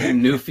you,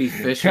 Newfie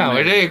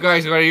Fisherman. Yeah, you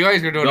guys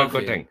are doing a Love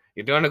good you. thing.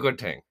 You're doing a good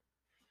thing.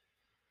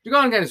 You're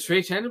going to get a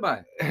straight handed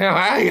by. You're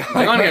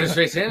going to get a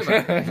straight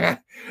handed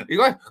You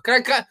going?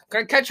 Can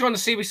I catch you on the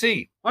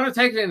CBC? I'm going to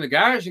take it in the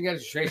garage and get a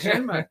straight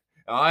handed by.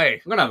 Aye.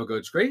 I'm going to have a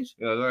good screech.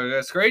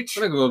 Screech.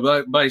 I'm going to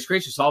go buddy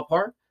screech to Salt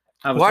Park.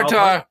 Have a What?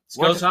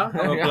 Skull shot.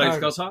 Yeah.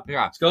 Skull shot.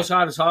 Yeah. Skull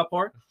shot to Salt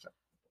Park.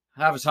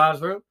 Have a shot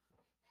through.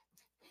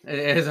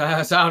 It's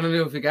a sound of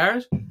Newfie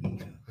garage.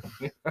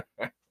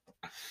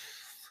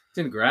 It's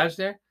in the garage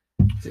there.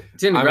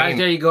 It's in the garage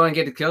there. You go and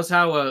get the kill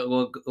sow.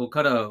 We'll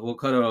cut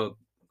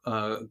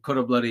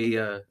a bloody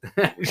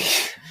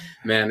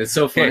man. It's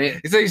so funny.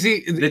 Okay. So you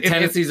see, The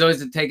tendency is always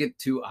to take it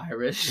too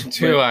Irish.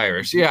 too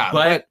Irish, yeah.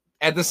 But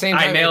at the same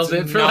time, I nailed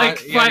it's it for not-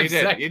 like yeah, 5 you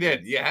did. seconds. You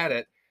did. You had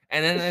it.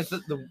 And then it's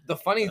the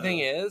funny thing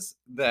is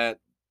that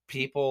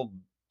people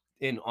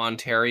in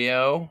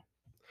Ontario,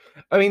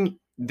 I mean,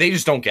 they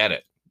just don't get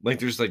it. Like,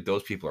 there's like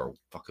those people are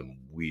fucking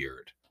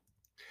weird.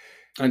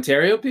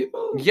 Ontario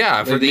people.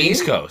 Yeah, for Like the me?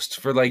 East Coast,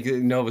 for like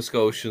Nova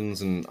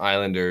Scotians and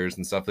Islanders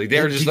and stuff. Like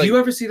they're just Did like. you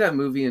ever see that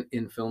movie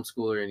in film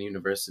school or in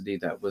university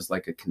that was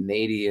like a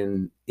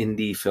Canadian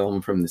indie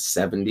film from the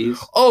 70s?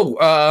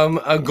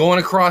 Going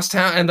across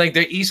town and like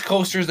the East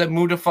Coasters that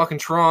moved to fucking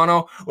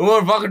Toronto. We're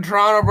going to fucking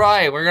Toronto,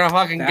 right? We're gonna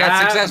fucking get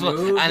That successful,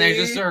 and they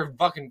movie? just are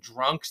fucking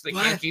drunks that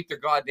What? can't keep their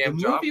The goddamn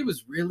job. movie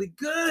was really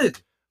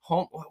good.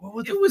 What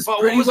was It was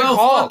what pretty was it well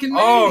called? fucking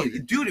Oh,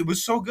 made. dude, it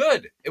was so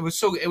good. It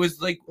was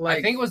like I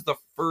Like- think it was the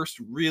first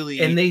really.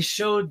 And they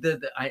showed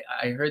I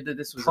heard that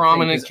this was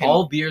Prominent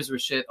all beers were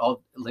shit,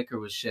 all liquor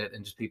was shit,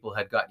 and just people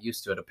had got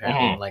used to it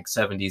apparently Mhm. in like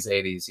 70s,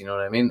 80s, you know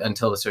what I mean?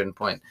 Until a certain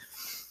point.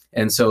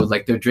 And so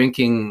like they're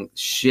drinking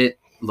shit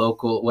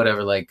local,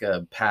 whatever, like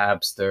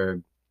Pabst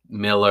or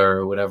Miller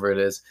or whatever it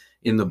is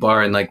in the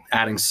bar and like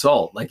adding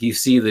salt. Like you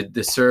see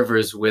the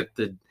servers with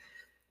the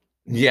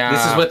yeah,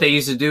 this is what they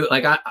used to do.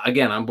 Like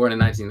I'm born in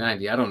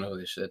 1990. I don't know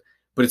this shit,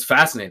 but it's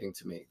fascinating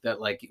to me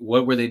that like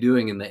what were they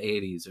doing in the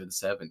 80s or the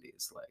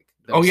 70s? Like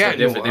that Oh, was so yeah,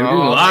 different. They were oh,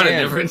 doing a lot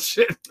man. of different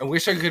shit. I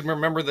wish I could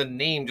remember the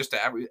name. Just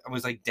to, I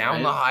was like down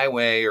Right. the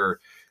highway or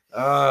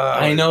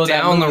I know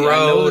that down the movie. I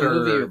know road the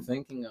movie or you're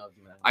thinking of,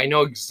 man. I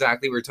know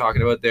exactly what we're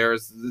talking about.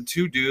 There's the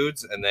two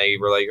dudes, and they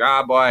were like,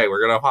 "Ah, boy,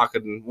 we're gonna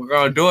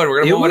do it.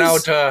 We're gonna move it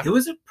out to." It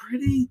was a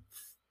pretty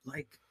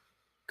like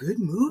good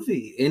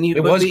movie, and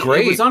It was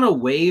great. It was on a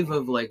wave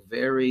of like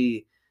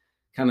very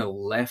kind of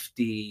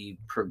lefty,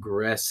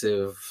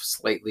 progressive,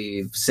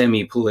 slightly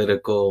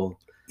semi-political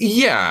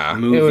Yeah,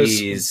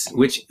 movies.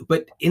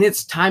 But in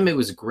its time, it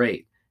was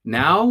great.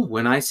 Now,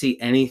 when I see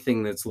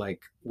anything that's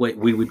like what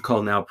we would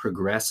call now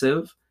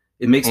progressive,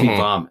 it makes me Mhm.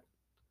 vomit.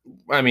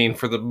 I mean,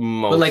 for the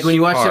most. But like when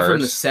you watch it from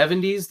the part,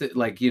 70s, that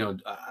like, you know,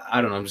 I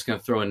don't know, I'm just gonna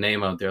throw a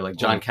name out there, like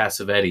John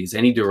Cassavetes,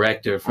 any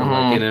director from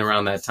like in and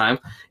around that time,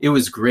 it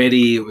was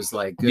gritty, it was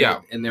like good,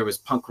 Yeah. and there was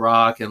punk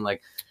rock, and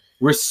like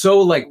we're so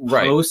like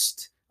Right.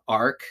 post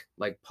arc,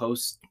 like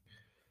post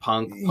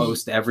punk,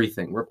 post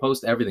everything. We're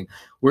post everything.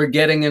 We're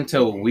getting into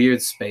a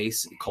weird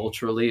space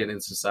culturally and in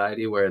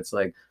society where it's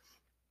like,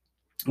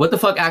 what the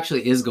fuck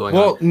actually is going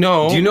on? well,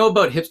 no. Do you know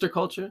about hipster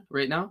culture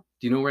right now?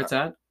 Do you know where it's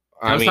at?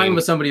 I was talking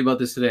with somebody about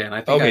this today, and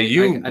I think Okay,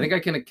 I think I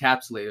can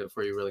encapsulate it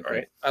for you really quick.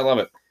 Right, I love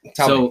it.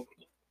 Tell me.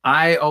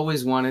 I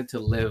always wanted to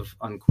live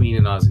on Queen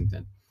and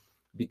Ossington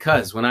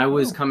because when I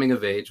was coming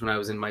of age, when I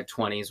was in my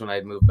 20s, when I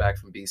had moved back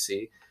from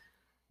BC,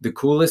 the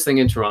coolest thing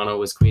in Toronto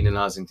was Queen and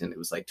Ossington. It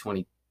was like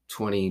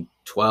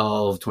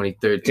 2012,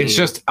 2013. It's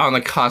just on the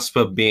cusp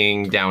of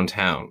being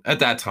downtown at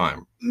that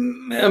time.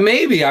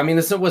 Maybe. I mean,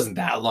 this wasn't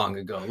that long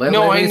ago.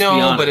 No, I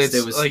know, but it's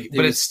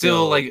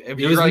still like if it was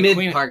you're like mid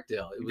Queen,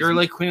 Parkdale. you're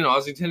like Queen and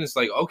Ossington. It's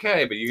like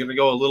okay, but you're gonna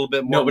go a little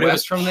bit more no, but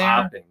west from there.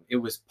 Popping. It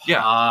was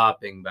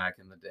popping back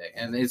in the day,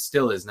 and it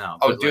still is now.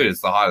 Oh, but dude,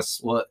 it's the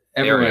hottest. Well,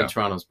 everywhere area. in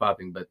Toronto's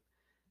popping, but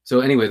so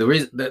anyway, the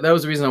reason that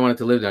was the reason I wanted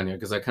to live down here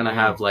because I kind of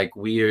have like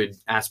weird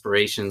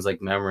aspirations, like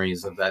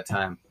memories of that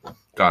time.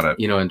 Got it.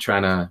 You know, and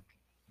trying to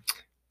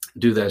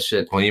do that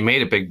shit. Well, you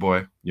made it, big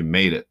boy. You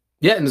made it.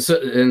 Yeah, and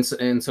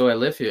so I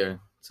live here,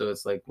 so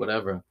it's like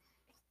whatever.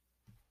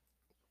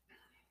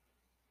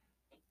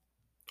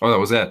 Oh, that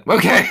was it.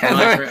 Okay.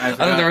 I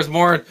thought there was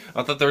more.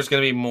 I thought there was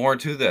going to be more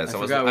to this.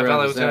 I thought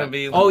it was going to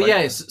be. Oh,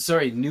 yeah.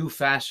 Sorry. New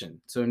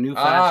fashion. So new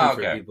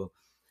fashion for people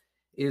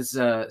is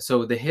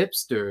so the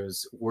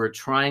hipsters were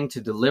trying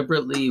to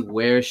deliberately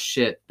wear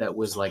shit that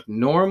was like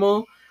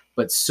normal,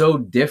 but so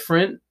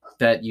different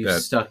that you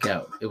stuck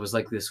out. It was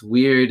like this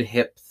weird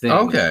hip thing.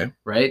 Okay.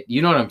 Right?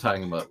 You know what I'm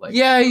talking about? Like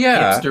yeah.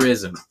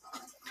 Hipsterism.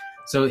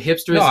 So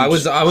hipsterism.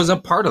 No, I was a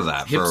part of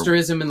that.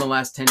 Hipsterism in the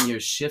last 10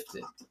 years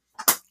shifted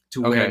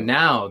to where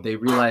now they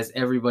realize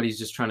everybody's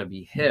just trying to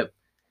be hip.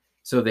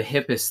 So the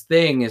hippest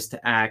thing is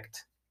to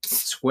act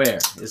square,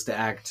 is to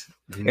act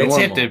normal. It's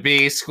hip to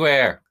be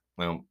square.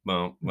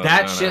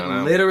 That shit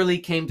literally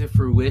came to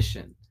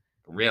fruition.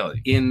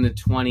 Really? In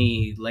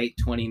the late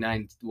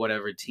 29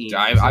 whatever teens.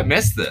 I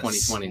missed this.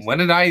 2020s. When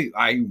did I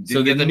didn't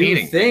so get the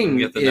meeting? Thing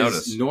get the is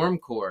notice.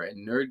 normcore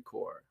and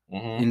nerdcore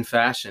in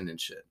fashion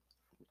and shit.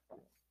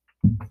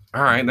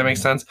 All right, that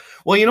makes sense.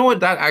 Well, you know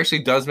what? That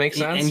actually does make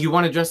sense. And you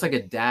want to dress like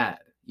a dad.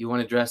 You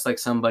want to dress like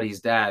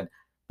somebody's dad,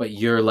 but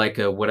you're like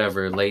a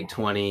whatever late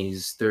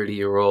 20s,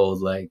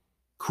 30-year-old like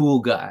cool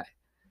guy.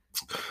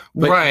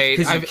 But, right.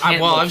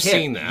 I've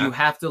seen that. You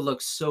have to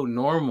look so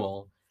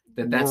normal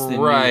that's the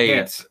right. new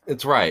hip.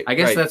 It's right. I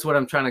guess that's what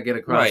I'm trying to get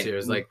across here.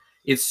 Is like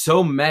it's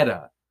so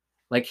meta.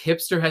 Like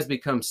hipster has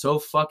become so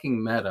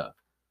fucking meta.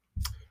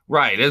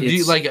 Right.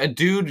 Like a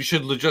dude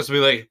should just be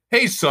like,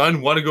 "Hey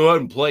son, want to go out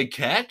and play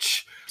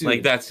catch?" Dude.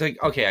 Like that's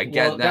like okay, I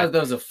get that. That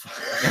was a.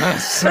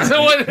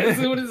 So what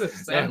is it?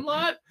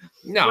 Sandlot?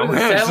 No,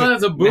 Sandlot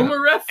is a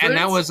boomer reference. And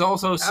that was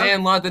also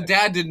Sandlot. The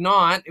dad did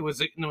not. It was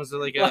like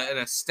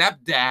a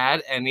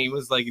stepdad, and he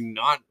was like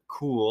not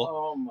cool.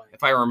 Oh my!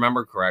 If I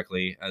remember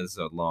correctly, as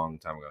a long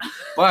time ago.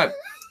 But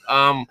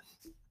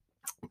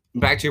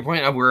back to your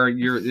point of where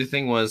your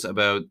thing was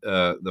about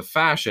the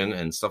fashion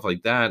and stuff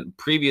like that.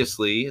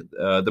 Previously,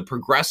 the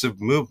progressive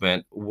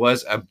movement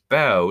was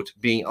about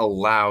being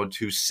allowed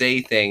to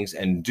say things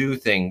and do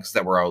things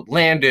that were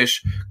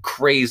outlandish,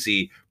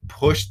 crazy,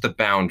 push the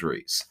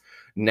boundaries.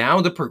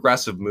 Now the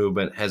progressive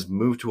movement has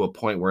moved to a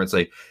point where it's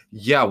like,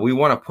 yeah, we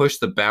want to push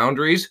the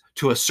boundaries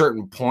to a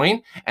certain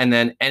point, and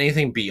then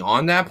anything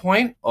beyond that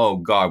point, oh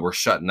God, we're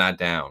shutting that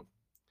down.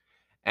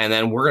 And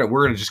then we're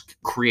gonna just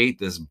create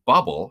this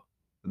bubble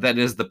that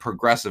is the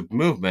progressive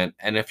movement.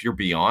 And if you're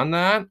beyond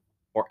that,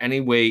 or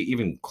any way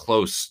even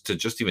close to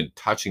just even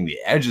touching the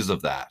edges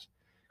of that,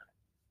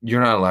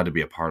 you're not allowed to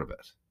be a part of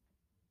it.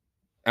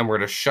 And we're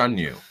to shun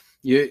you.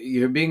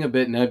 You're being a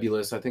bit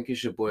nebulous. I think you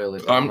should boil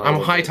it. I'm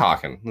high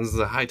talking. This is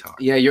a high talk.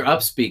 Yeah, you're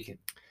up speaking.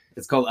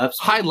 It's called up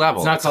speaking. High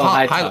level. It's not called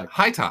high talk.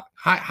 High talk.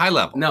 High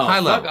level. No,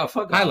 high level.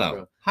 Fuck high off, level.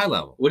 bro. High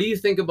level. What do you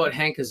think about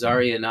Hank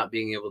Azaria not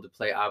being able to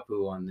play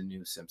Apu on the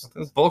new Simpsons?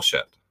 That's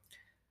bullshit.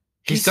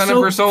 He's done so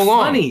it for so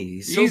long.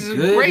 Funny. He's so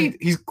good. Great.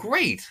 He's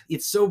great.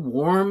 It's so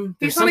warm.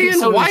 He's not even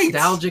so white.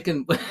 Nostalgic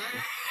and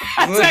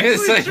He's not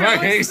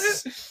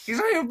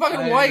even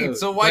fucking white.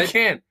 So why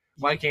can't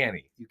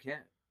he? You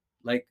can't.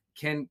 Like,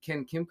 can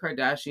Kim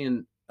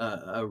Kardashian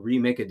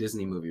remake a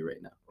Disney movie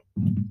right now?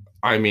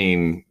 I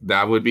mean,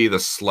 that would be the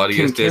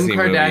sluttiest Disney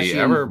movie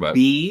ever. But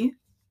be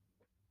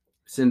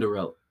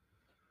Cinderella.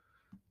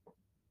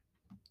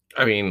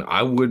 I mean,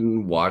 I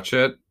wouldn't watch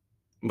it,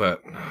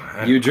 but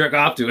you jerk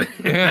off to it.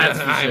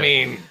 I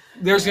mean,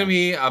 there's gonna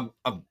be a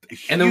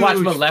huge... and then watch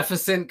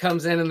Maleficent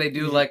comes in and they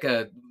do like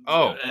a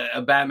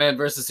Batman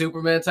versus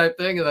Superman type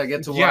thing, and I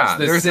get to watch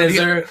the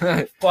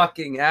scissor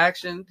fucking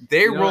action.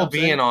 There will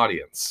be an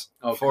audience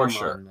for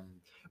sure. On,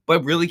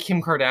 but really,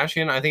 Kim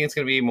Kardashian, I think it's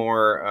gonna be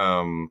more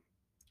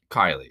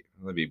Kylie.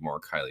 It'll be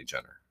more Kylie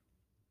Jenner.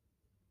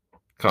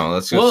 Come on,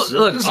 let's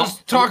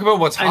just talk about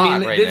what's hot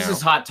right now. This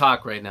is hot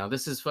talk right now.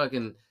 This is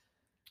fucking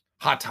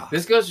hot talk.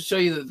 This goes to show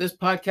you that this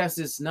podcast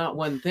is not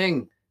one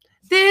thing.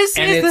 This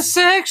is the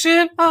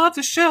section of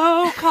the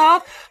show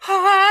called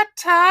Hot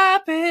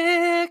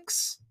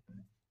Topics.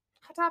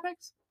 Hot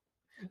Topics?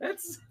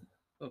 That's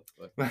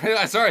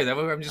sorry,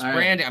 I'm just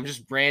branding. I'm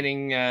just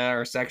branding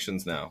our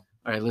sections now.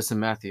 All right, listen,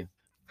 Matthew.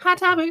 Hot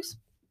Topics.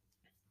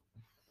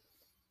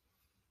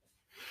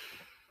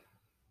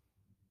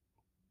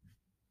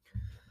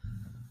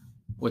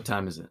 What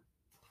time is it?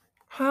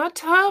 Hot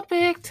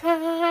topic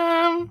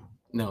time.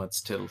 No,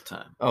 it's tittle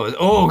time.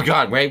 Oh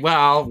God, right.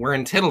 Well, we're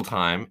in tittle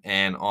time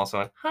and also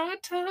on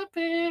hot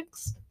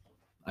topics.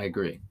 I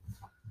agree.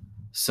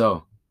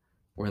 So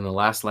we're in the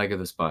last leg of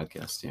this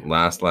podcast here.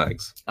 Last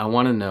legs. I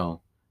want to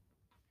know.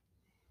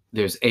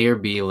 There's A or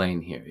B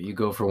lane here. You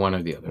go for one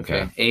or the other.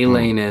 Okay. Okay. A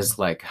lane is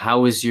like,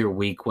 how is your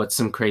week? What's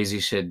some crazy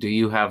shit? Do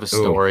you have a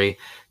story?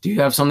 Do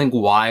you have something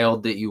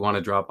wild that you want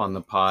to drop on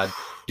the pod?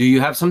 Do you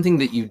have something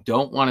that you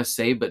don't want to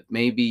say, but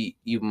maybe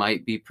you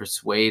might be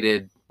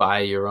persuaded by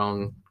your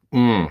own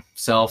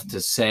self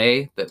to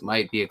say that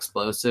might be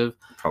explosive?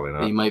 Probably That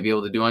not. you might be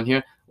able to do on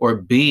here? Or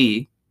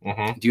B,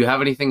 Mhm. do you have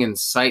anything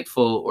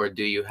insightful, or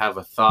do you have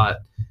a thought,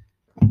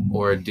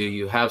 or do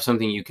you have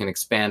something you can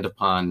expand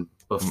upon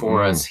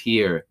before us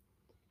here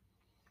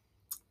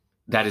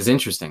that is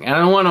interesting? And I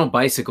don't want no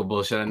bicycle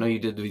bullshit. I know you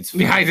did these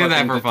Yeah, I did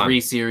that for fun.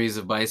 3 series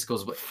of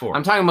bicycles, but 4.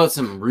 I'm talking about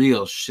some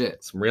real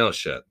shit. Some real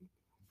shit.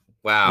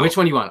 Wow. Which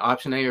one do you want?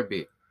 Option A or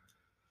B?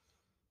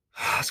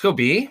 Let's go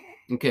B.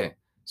 Okay.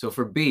 So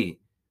for B,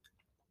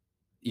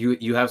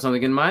 you have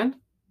something in mind?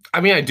 I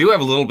mean, I do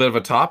have a little bit of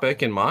a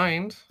topic in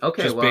mind.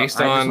 Okay, Just well,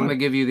 based I on just want to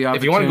give you the opportunity.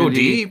 if you want to go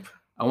deep.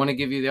 I want to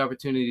give you the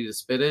opportunity to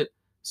spit it.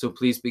 So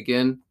please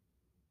begin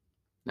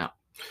now.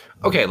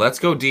 Okay, let's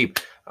go deep.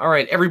 All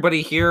right,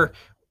 everybody here.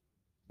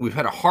 We've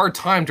had a hard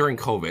time during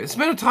COVID. It's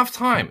been a tough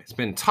time. It's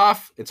been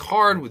tough. It's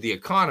hard with the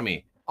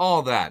economy,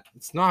 all that.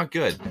 It's not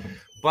good.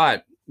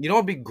 But you know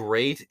what would be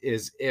great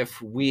is if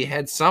we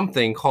had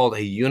something called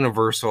a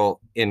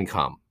universal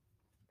income.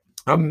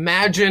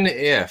 Imagine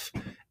if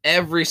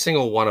every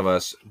single one of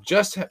us,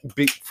 just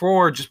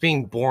before just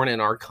being born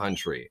in our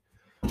country,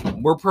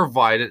 were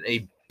provided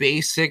a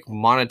basic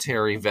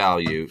monetary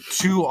value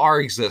to our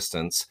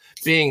existence,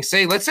 being,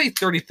 say, let's say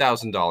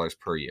 $30,000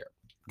 per year.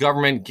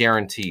 Government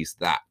guarantees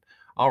that.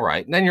 All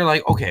right. And then you're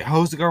like, okay,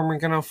 how's the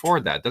government going to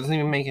afford that? Doesn't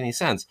even make any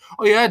sense.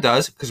 Oh, yeah, it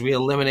does, because we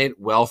eliminate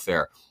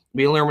welfare.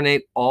 We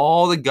eliminate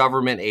all the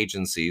government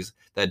agencies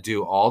that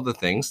do all the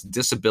things,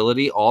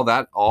 disability, all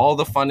that, all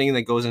the funding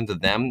that goes into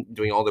them,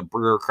 doing all the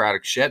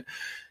bureaucratic shit.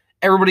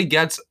 Everybody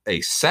gets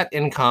a set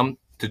income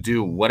to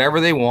do whatever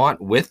they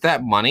want with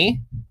that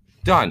money.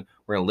 Done.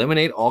 We're going to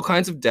eliminate all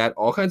kinds of debt,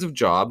 all kinds of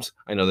jobs.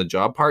 I know the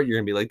job part, you're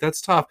going to be like,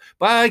 that's tough.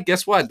 But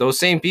guess what? Those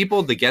same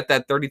people that get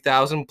that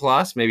 30,000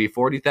 plus, maybe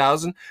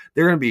 40,000,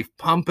 they're going to be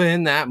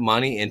pumping that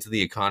money into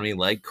the economy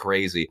like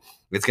crazy.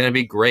 It's going to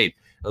be great.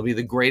 It'll be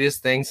the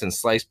greatest thing since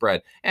sliced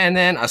bread. And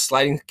then a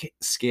sliding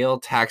scale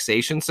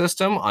taxation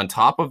system on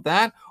top of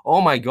that.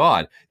 Oh my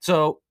God.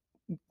 So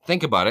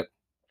think about it.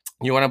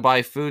 You want to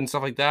buy food and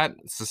stuff like that?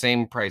 It's the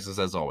same prices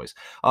as always.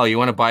 Oh, you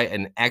want to buy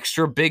an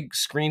extra big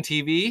screen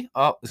TV?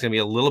 Oh, it's going to be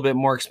a little bit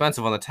more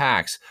expensive on the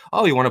tax.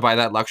 Oh, you want to buy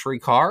that luxury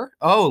car?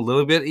 Oh, a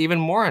little bit even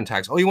more on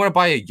tax. Oh, you want to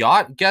buy a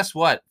yacht? Guess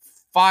what?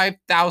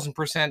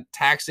 5,000%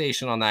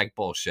 taxation on that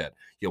bullshit.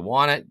 You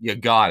want it, you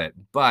got it.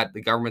 But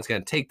the government's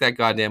going to take that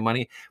goddamn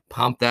money,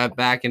 pump that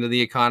back into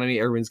the economy.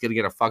 Everyone's going to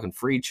get a fucking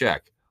free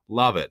check.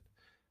 Love it.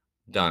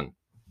 Done.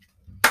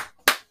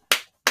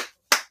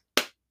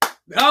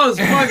 That was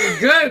fucking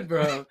good,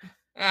 bro.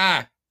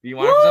 You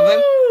wanted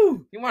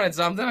something? You wanted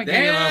something? I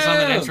gave you a little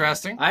something Damn.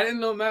 interesting. I didn't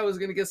know Matt was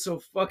going to get so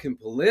fucking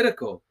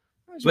political.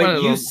 I just But wanted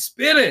a you little-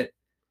 spit it.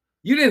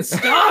 You didn't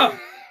stop.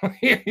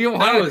 You That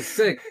wanted was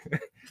sick.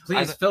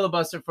 Please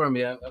filibuster for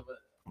me.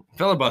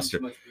 filibuster.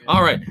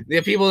 All right.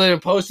 The people that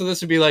opposed to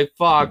this would be like,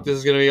 fuck, this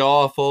is going to be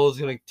awful. It's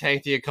going to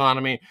tank the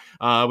economy.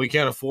 We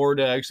can't afford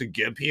to actually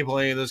give people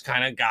any of this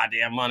kind of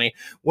goddamn money.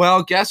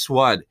 Well, guess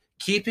what?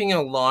 Keeping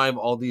alive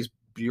all these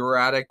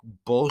bureaucratic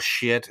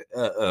bullshit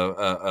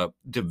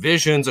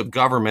divisions of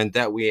government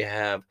that we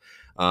have,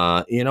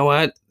 you know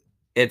what?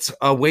 It's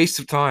a waste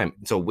of time.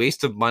 It's a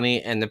waste of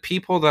money. And the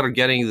people that are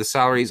getting the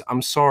salaries,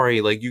 I'm sorry,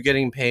 like you're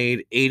getting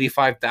paid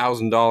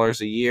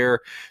 $85,000 a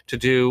year to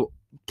do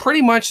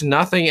pretty much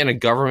nothing in a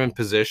government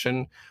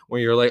position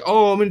where you're like,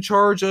 oh, I'm in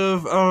charge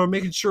of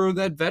making sure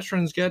that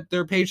veterans get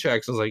their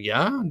paychecks. I was like,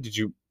 yeah, did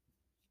you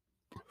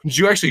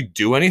actually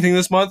do anything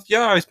this month?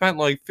 Yeah, I spent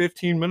like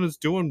 15 minutes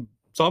doing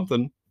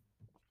something.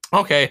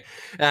 Okay,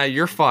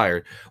 you're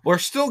fired. We're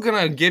still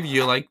gonna give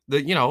you like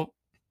the, you know,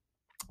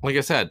 like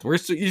I said, you're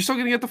still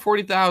gonna get the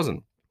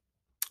 40,000.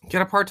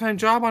 Get a part-time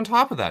job on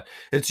top of that.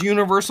 It's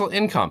universal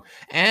income.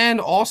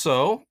 And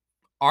also,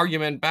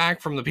 argument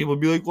back from the people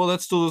be like, well, that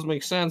still doesn't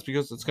make sense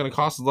because it's gonna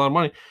cost a lot of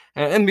money.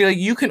 And be like,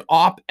 you can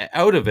opt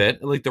out of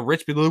it. Like the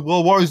rich be like,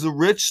 well, why does the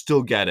rich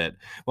still get it?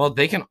 Well,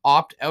 they can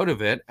opt out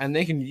of it and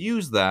they can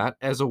use that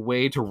as a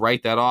way to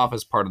write that off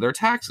as part of their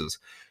taxes.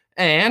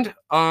 And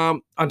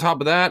on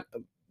top of that,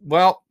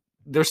 well,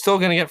 they're still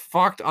going to get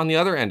fucked on the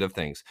other end of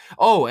things.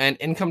 Oh, and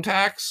income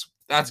tax,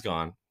 that's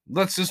gone.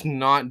 Let's just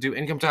not do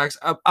income tax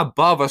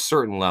above a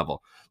certain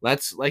level.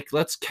 Let's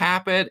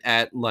cap it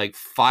at like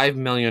 $5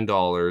 million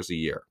a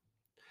year.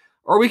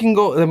 Or we can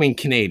go, I mean,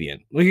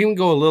 Canadian. We can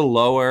go a little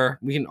lower.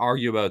 We can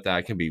argue about that.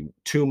 It can be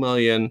 2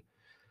 million. It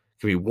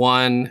could be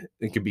 1.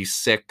 It could be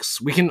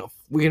 6. We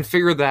can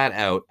figure that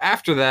out.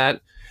 After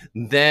that,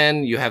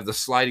 then you have the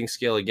sliding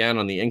scale again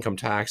on the income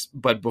tax.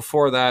 But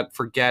before that,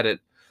 forget it.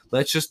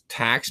 let's just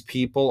tax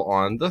people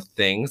on the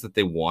things that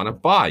they want to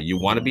buy. You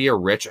want to be a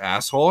rich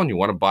asshole and you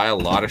want to buy a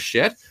lot of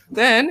shit,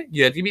 then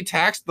you have to be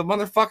taxed the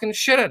motherfucking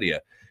shit out of you.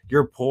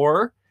 You're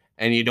poor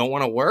and you don't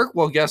want to work.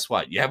 Well, guess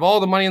what? You have all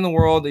the money in the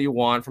world that you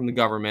want from the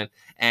government,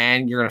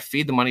 and you're going to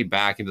feed the money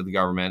back into the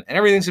government, and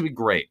everything's going to be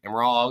great. And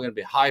we're all going to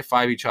be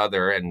high-five each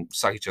other and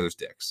suck each other's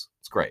dicks.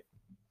 It's great.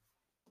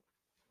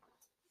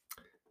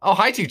 Oh,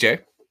 hi, TJ.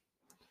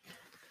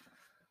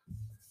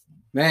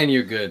 Man,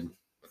 you're good.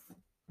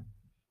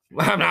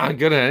 I'm not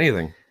good at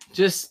anything.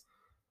 Just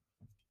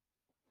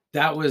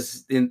that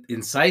was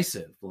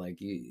incisive. Like,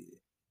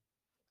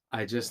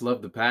 I just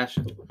love the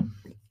passion.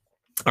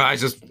 I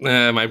just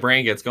my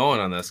brain gets going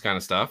on this kind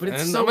of stuff. But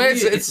it's so weird.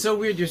 It's so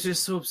weird. You're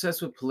just so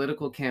obsessed with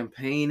political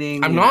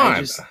campaigning. I'm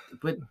not.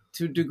 But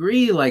to a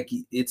degree, like,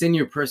 it's in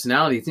your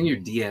personality. It's in your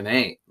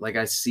DNA. Like,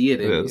 I see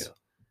it in you.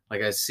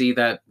 Like, I see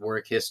that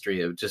work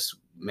history. It just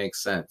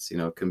makes sense. You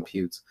know, it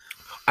computes.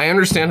 I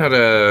understand how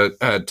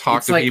to talk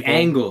it's to like people.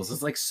 Angles.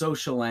 It's like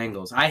social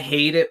angles. I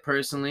hate it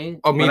personally.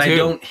 Oh, me but too. I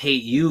don't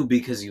hate you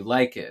because you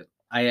like it.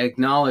 I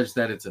acknowledge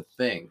that it's a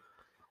thing.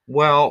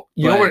 Well,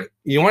 you know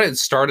what it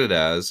started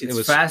as? It's it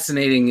was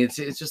fascinating. It's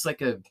just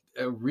like a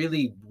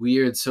really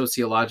weird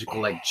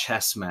sociological like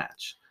chess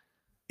match.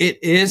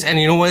 It is, and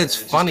you know what? It's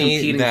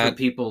funny that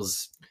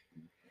people's.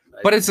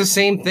 But it's the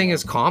same thing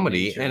as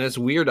comedy, and it's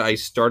weird. I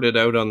started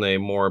out on the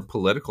more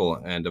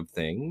political end of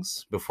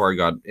things before I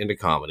got into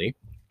comedy.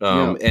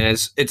 And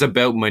it's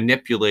about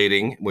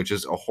manipulating, which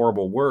is a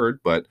horrible word,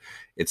 but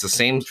it's the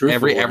same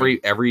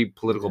every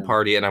political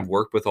party, and I've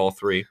worked with all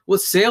three. Well,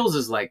 sales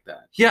is like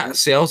that. Yeah,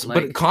 sales,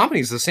 like, but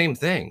comedy is the same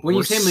thing. When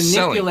you say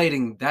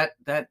manipulating, that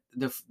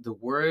the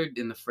word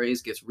and the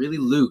phrase gets really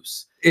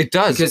loose. It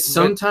does, because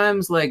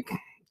sometimes like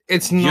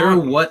it's you're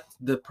what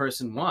the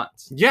person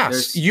wants.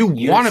 Yes, you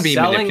want to be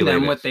selling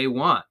manipulated. them what they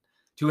want.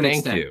 To an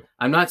extent. You.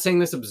 I'm not saying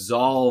this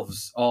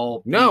absolves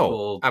all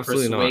people,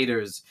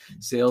 persuaders,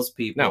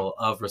 salespeople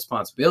of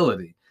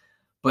responsibility,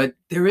 but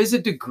there is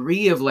a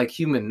degree of like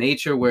human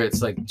nature where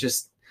it's like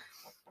just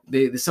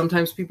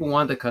sometimes people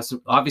want the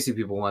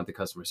people want the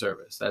customer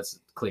service. That's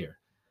clear.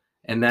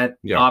 And that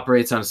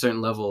operates on a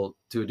certain level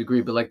to a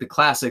degree, but like the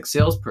classic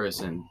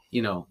salesperson,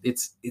 you know,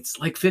 it's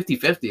like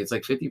 50-50. It's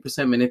like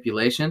 50%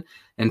 manipulation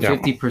and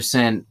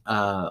 50%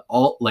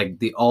 like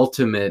the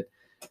ultimate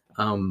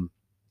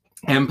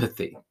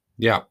empathy.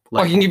 Yeah.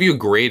 Well, I can give you a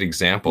great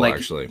example, like,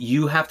 actually.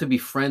 You have to be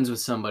friends with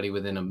somebody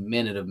within a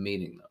minute of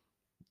meeting them.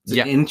 It's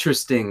an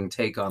interesting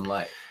take on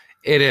life.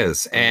 It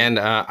is. And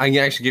I can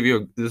actually give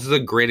you this is a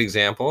great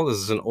example. This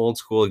is an old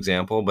school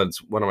example, but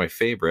it's one of my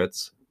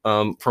favorites.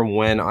 From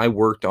when I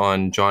worked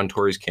on John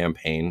Tory's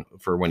campaign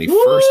for when he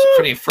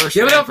first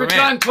give it up for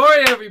John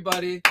Tory,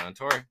 everybody. John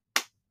Tory.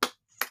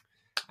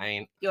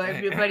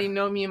 Everybody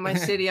know me in my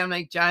city. I'm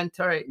like John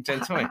Tory.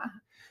 John Tory.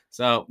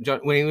 So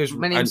when he was,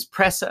 my name's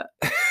Pressa.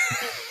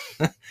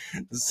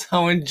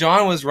 So when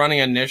John was running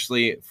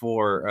initially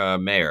for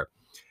mayor,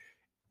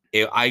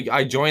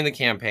 I joined the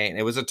campaign.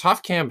 It was a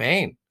tough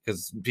campaign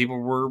because people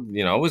were,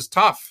 it was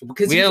tough.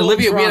 Because we had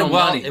Olivia.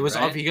 Money, it was.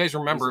 Right? If you guys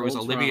remember, it was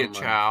Olivia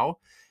Chow,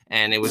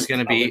 and it was going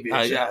to be,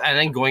 and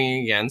then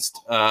going against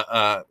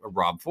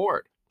Rob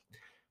Ford.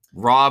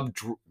 Rob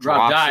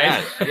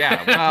died.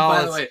 Yeah. Well,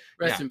 by the way,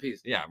 rest in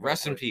peace. Yeah,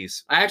 rest in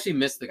peace. I actually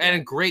missed the guy.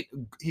 And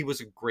he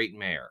was a great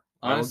mayor.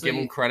 Honestly, I will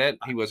give him credit.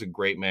 He was a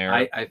great mayor.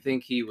 I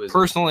think he was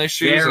personal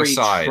issues very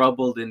aside.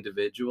 Troubled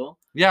individual.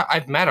 Yeah,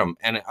 I've met him,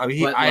 and I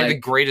had the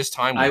greatest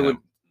time with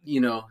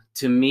him.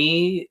 To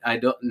me, I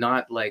don't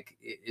not like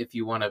if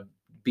you want to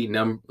be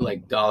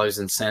like dollars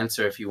and cents,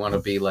 or if you want to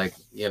be like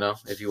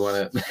if you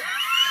want to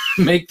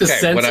make the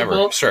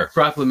sensible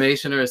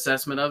proclamation or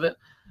assessment of it.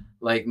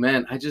 Like,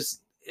 man,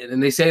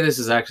 and they say this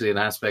is actually an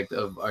aspect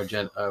of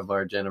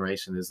our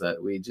generation is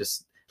that we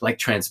just. Like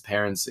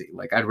transparency.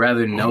 Like I'd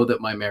rather know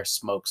that my mayor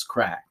smokes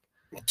crack.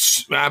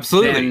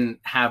 Absolutely. Than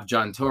have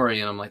John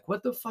Tory, and I'm like,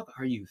 what the fuck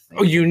are you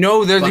thinking?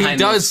 Oh, that he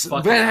does.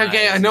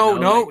 Okay, I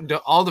know.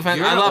 All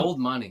defense. I love old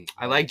money.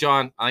 I like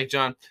John.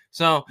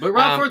 So, but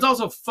Rob Ford's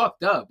also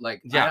fucked up.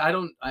 Like, I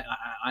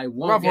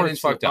won't get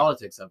into the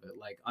politics of it.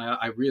 Like,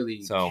 I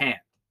really can't.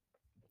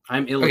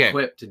 I'm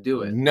ill-equipped to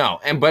do it.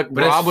 No, but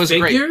Rob was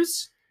great.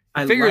 Figures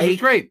was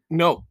great.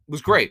 No, it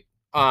was great.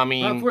 I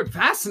mean, Rob Ford,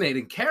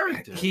 fascinating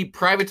character. He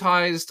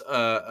privatized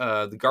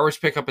the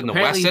garbage pickup in the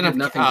west end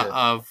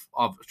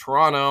of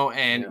Toronto,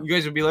 and you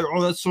guys would be like,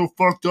 "Oh, that's so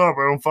fucked up.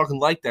 I don't fucking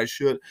like that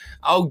shit."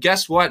 Oh,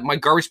 guess what? My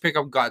garbage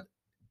pickup got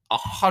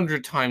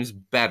 100 times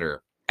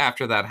better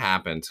after that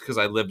happened because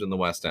I lived in the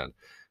west end.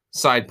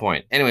 Side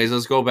point. Anyways,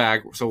 let's go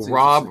back. So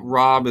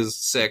Rob is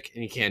sick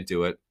and he can't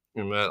do it,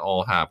 and that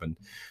all happened.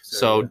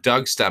 So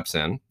Doug steps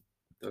in.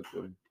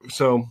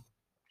 So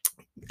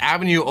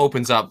Avenue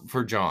opens up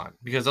for John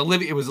because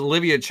it was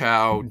Olivia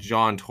Chow,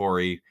 John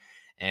Tory,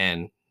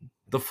 and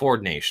the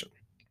Ford Nation.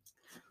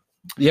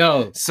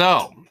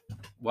 So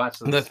watch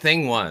this. The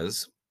thing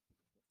was,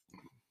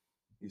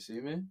 you see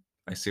me?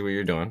 I see what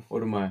you're doing.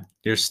 What am I?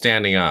 You're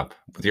standing up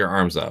with your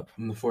arms up.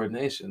 I'm the Ford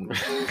Nation.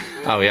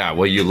 Oh yeah,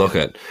 well you look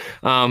it.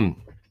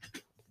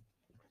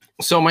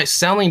 So my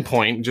selling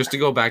point, just to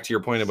go back to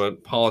your point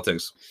about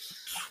politics,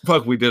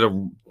 fuck, we did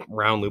a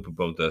round loop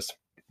about this,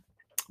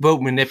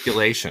 about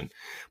manipulation.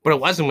 But it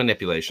wasn't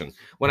manipulation.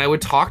 When I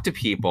would talk to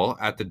people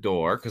at the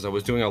door, because I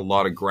was doing a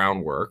lot of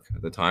groundwork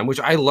at the time, which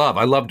I love.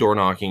 I love door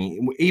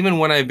knocking, even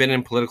when I've been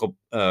in political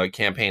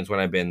campaigns, when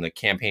I've been the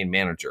campaign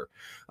manager.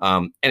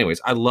 Anyways,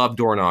 I love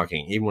door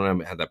knocking, even when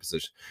I had that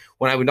position.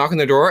 When I would knock on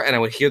the door and I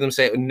would hear them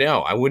say,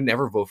 no, I would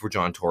never vote for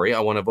John Tory.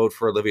 I want to vote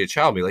for Olivia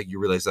Chow. I'd be like, you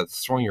realize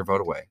that's throwing your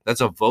vote away.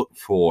 That's a vote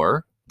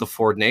for the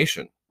Ford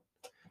Nation.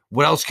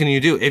 What else can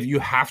you do? If you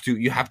have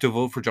to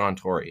vote for John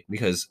Tory,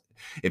 because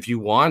if you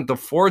want the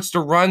Fords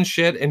to run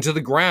shit into the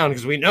ground,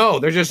 because we know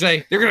they're just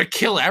saying they're gonna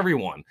kill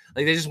everyone.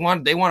 Like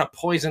they want to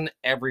poison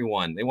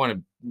everyone. They want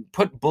to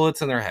put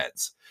bullets in their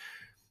heads.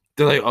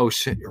 They're like, oh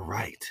shit, you're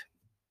right.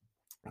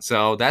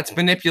 So that's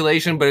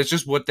manipulation, but it's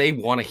just what they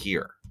want to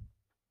hear.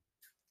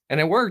 And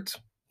it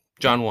worked.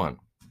 John won.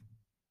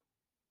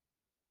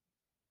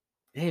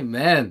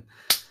 Amen.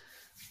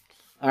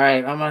 All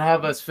right, I'm gonna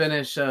have us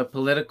finish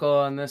political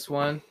on this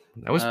one.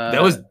 That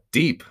was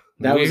deep.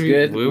 That was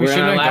good. We We're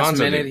shouldn't on our have last gone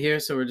so minute deep. here,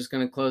 so we're just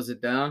gonna close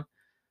it down.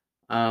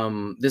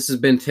 This has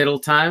been Tittle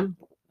Time.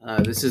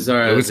 This is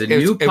our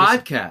new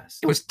podcast.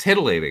 It was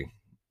titillating.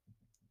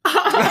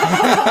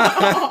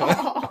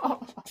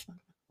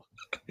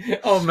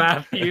 Oh,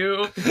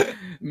 Matthew.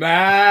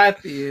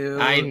 Matthew.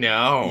 I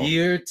know.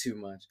 You're too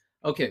much.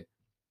 Okay.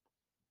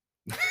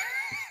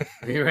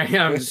 You're right.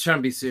 I'm just trying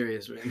to be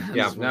serious right now.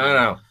 Yeah,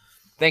 no.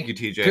 Thank you,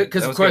 TJ.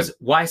 Because, of course,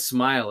 why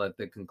smile at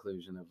the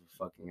conclusion of a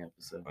fucking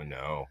episode? I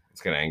know.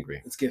 It's getting angry.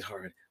 Let's get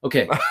hard.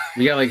 Okay.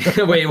 We got like,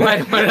 wait, what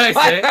did I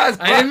say? I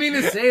didn't mean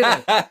to say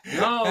that.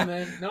 No,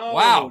 man. No.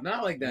 Wow.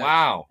 Not like that.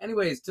 Wow.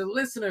 Anyways, to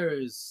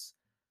listeners,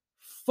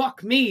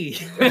 fuck me.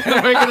 We're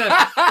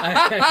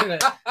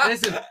gonna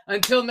listen.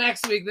 Until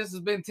next week, this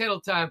has been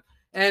Tittle Time.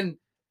 And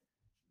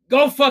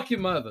go fuck your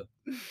mother.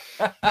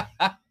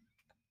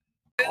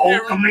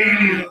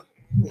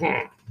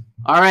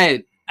 All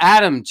right.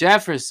 Adam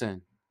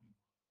Jefferson.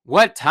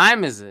 What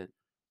time is it?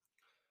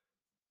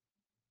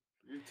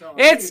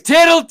 It's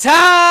Tittle Time!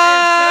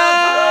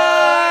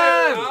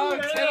 Oh,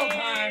 Tittle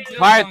Time!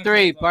 Part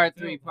three.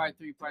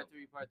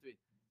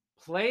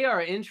 Play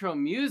our intro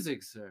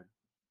music, sir.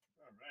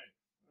 All right,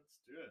 let's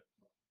do it.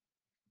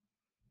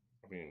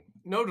 I mean,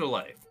 no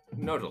delay.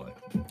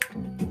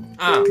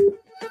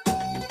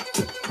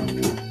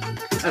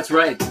 That's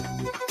right.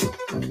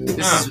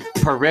 This is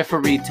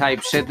periphery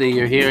type shit that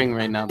you're hearing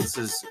right now. This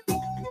is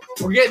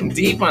We're getting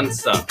deep on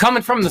stuff.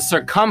 coming from the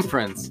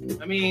circumference,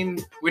 I mean,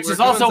 which we're is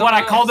also doing what I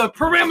something call the else.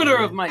 perimeter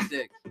of my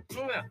dick.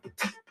 Yeah.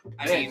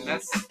 I mean,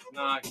 that's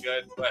not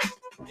good, but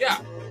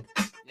yeah.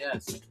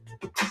 Yes.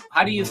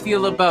 How do you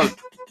feel about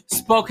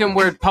spoken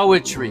word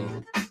poetry?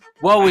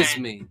 Woe is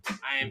me.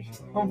 I'm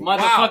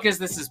Motherfuckers,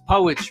 this is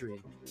poetry.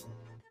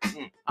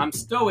 I'm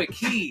stoic.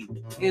 He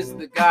is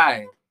the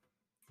guy.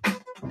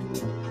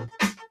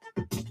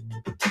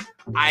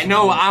 I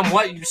know I'm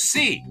what you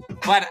see,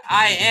 but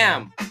I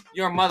am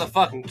your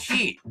motherfucking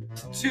key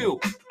to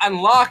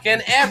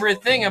unlocking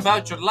everything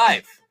about your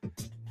life.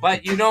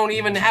 But you don't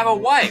even have a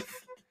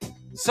wife.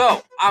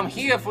 So I'm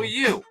here for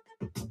you.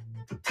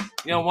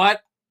 You know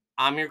what?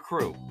 I'm your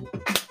crew.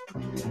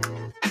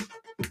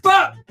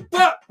 That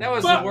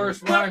was the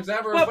worst rhymes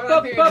ever. But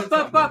I think I did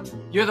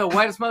something. You're the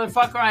whitest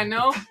motherfucker I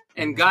know,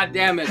 and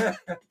goddamn it,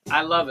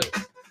 I love it.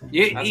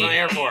 That's what I'm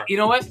here for. You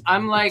know what?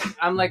 I'm like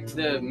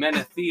the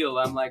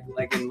Menethil. I'm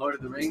like in Lord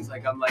of the Rings.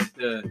 Like I'm like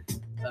the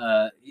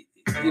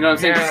you know what I'm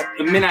saying? Yeah.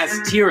 The Minas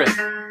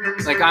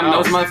Tirith. Like I'm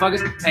those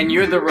motherfuckers, and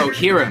you're the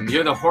Rohirrim.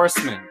 You're the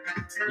horseman.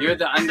 You're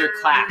the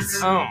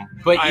underclass.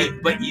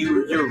 But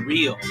you're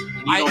real.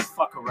 And you don't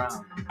fuck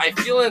around. I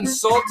feel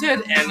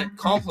insulted and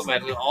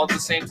complimented all at the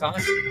same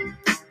time.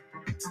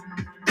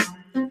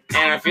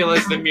 And I feel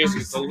like the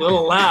music's a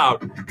little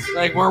loud.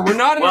 Like we're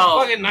not in a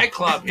fucking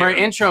nightclub here. For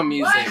intro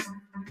music.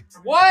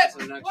 What?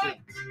 So not What? shit.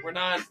 We're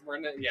not.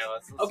 Yeah.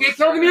 Let's Okay,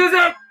 kill the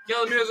music.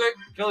 Kill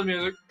the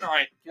music. All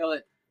right. Kill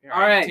it. All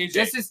right. TJ.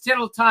 This is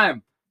Tittle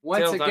Time.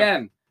 Once Tittle time.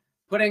 again,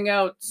 putting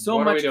out so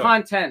What are we much doing?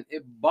 content.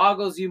 It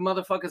boggles you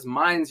motherfuckers'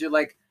 minds. You're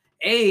like,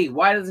 hey,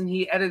 why doesn't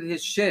he edit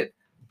his shit?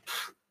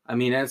 I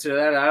mean, answer to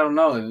that, I don't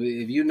know.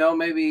 If you know,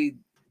 maybe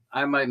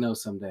I might know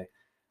someday.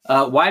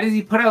 Why does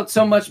he put out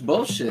so much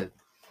bullshit?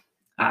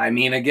 I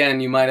mean, again,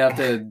 you might have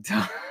to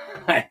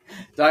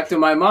talk to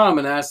my mom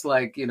and ask,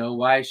 like, you know,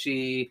 why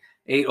she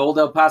ate Old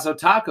El Paso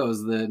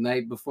tacos the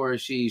night before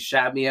she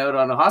shat me out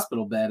on a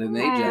hospital bed in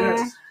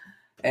Ajax.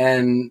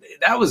 And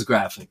that was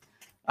graphic.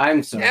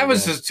 I'm sorry. That was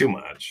guys. just too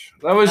much.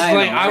 That was I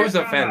like know. I was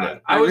offended.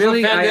 I I was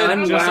really- I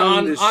offended just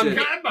unwound this shit.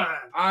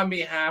 on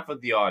behalf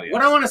of the audience.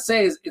 What I want to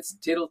say is it's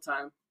Tittle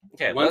Time.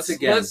 Okay, once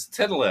again. let's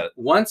tittle it.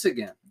 Once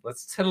again.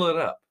 Let's tittle it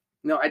up.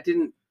 No, I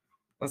didn't.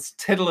 Let's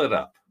tittle it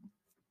up.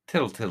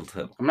 Tittle.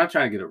 I'm not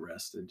trying to get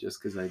arrested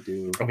just because I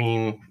do. I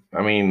mean,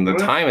 the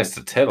time is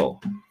to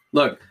tittle.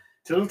 Look,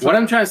 what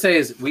I'm trying to say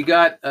is we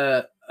got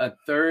a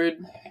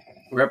third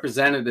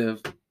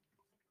representative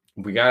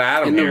We got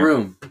Adam in the here.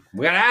 room.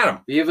 We got Adam.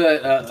 We have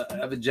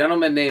a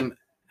gentleman named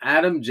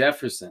Adam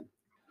Jefferson,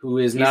 who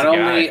is He's not a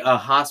only guy. a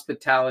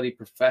hospitality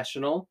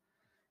professional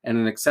and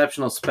an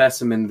exceptional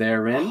specimen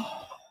therein,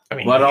 I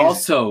mean, but he's-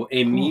 also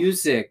a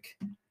music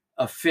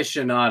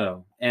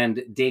aficionado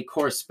and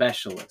decor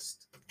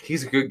specialist.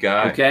 he's a good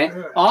guy. Okay?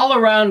 All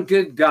around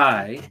good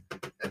guy.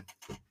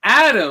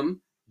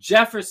 Adam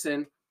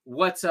Jefferson,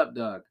 what's up,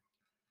 dog?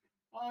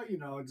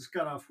 Oh, just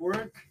got off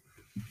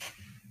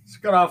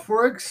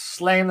work.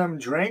 Slaying them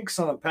drinks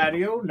on the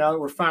patio. Now that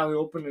we're finally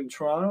open in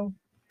Toronto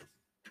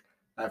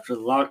after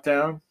the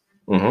lockdown.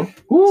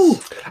 Woo.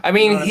 I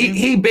mean, You know what I mean?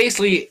 he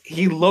basically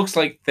he looks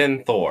like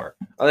Thin Thor.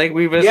 I think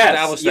we've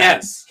established that.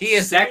 Yes. He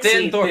is Sexy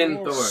Thin Thor. Thin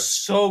Thor.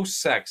 So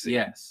sexy.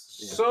 Yes.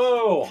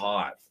 So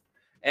hot.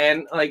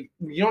 And like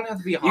you don't have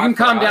to be hot. You can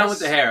for calm down us. with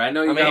the hair. I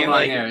know you I got mean, long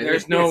like, hair.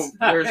 there's no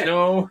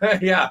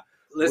yeah.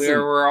 Listen,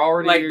 we're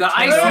already like the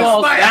ice turning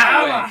wall's up.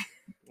 that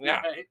way.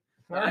 Yeah.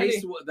 Right?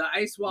 The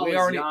ice wall We is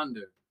already-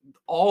 yonder.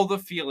 All the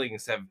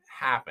feelings have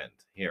happened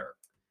here.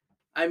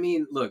 I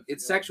mean, look,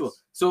 it's sexual.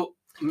 So,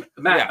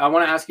 Matt, Yeah. I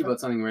want to ask you about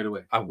something right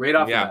away. Right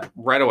off the bat.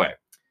 right away.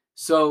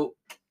 So,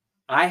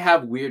 I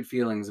have weird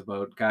feelings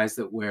about guys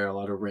that wear a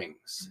lot of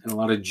rings and a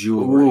lot of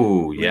jewelry.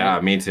 Ooh, yeah,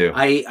 me too.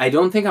 I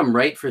don't think I'm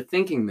right for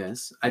thinking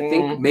this. I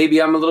think Mm.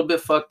 maybe I'm a little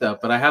bit fucked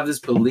up, but I have this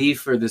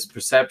belief or this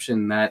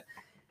perception that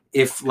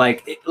if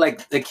like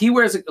he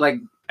wears like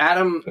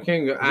Adam,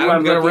 Okay, who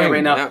I'm looking at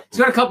right now, he's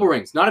got a couple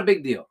rings, not a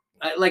big deal.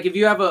 Like if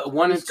you have a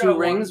one and Just two got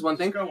rings, one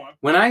thing. Just got one.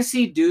 When I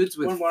see dudes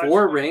with One watch,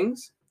 4 one.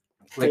 rings,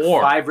 like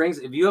Four. 5 rings,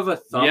 if you have a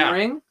thumb Yeah.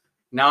 ring,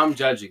 now I'm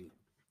judging you.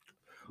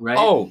 Right?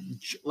 Oh,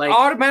 like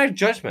automatic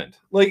judgment.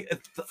 Like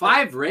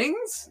 5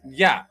 rings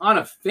yeah. on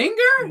a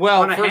finger?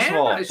 Well, On a first hand,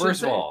 of all, I should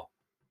say.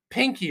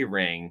 pinky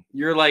ring,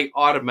 you're like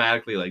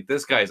automatically like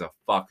this guy's a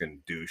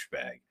fucking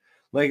douchebag.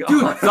 Like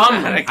Dude, thumb ring.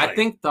 automatically. I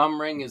think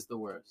thumb ring is the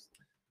worst.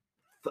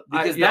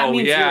 Because that oh,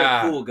 means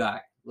yeah. you're a cool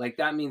guy. Like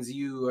that means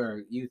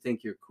you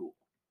think you're cool.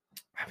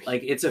 I mean,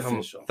 Like it's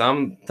official.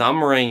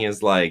 Thumb ring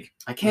is like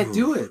I can't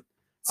do it.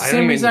 It's the I same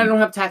don't reason I even- don't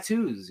have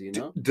tattoos, you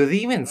know? do they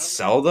even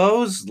sell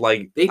those?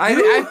 Like They I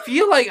do.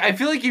 feel like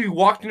if you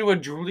walked into a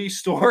jewelry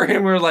store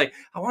and we're like,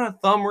 I want a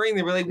thumb ring,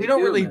 they were like, we They don't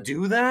do, really man.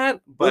 do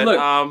that. But But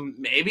look-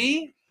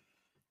 maybe.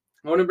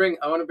 I want to bring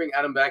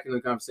Adam back into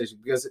the conversation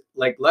because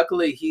like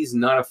luckily he's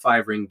not a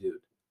 5-ring dude.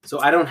 So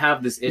I don't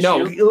have this issue.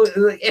 No,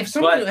 if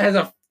someone But- has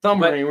a thumb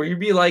but- ring where you'd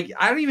be like,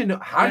 I don't even know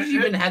how did you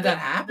even have that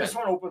happen? This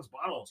one opens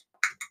bottles.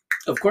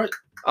 Of course.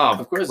 Oh,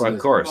 Of course it of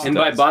is. course. And it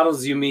by does.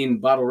 bottles you mean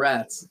bottle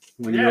rats.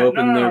 When you Yeah,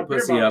 open no, their beer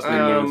pussy up bottles.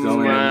 and you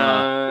go in.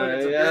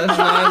 It's a yeah, beer that's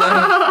bottle.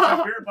 not-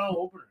 It's a beer bottle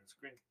opener. It's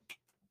great.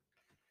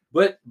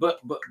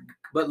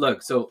 But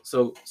look, so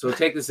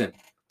take this in.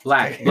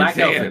 Black Say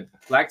outfit, it.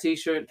 black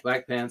t-shirt,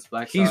 black pants,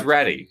 black He's socks.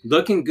 ready.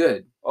 Looking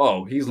good.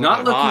 Oh, he's Not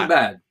looking looking hot.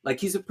 bad. Like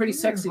he's a pretty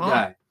sexy hot.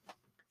 guy.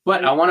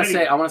 But Hey, I want to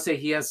hey. say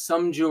he has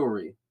some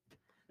jewelry.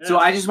 Yeah. So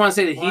I just want to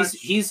say that Watch.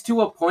 he's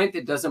to a point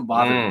that doesn't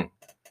bother Mm. me.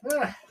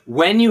 Yeah.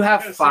 When you have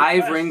Yeah, same 5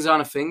 class. rings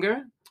on a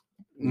finger,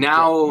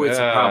 now it's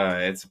a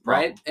problem, It's a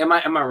problem.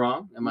 right? Am I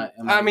wrong? Am I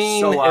I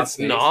mean, so off it's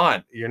base?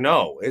 not.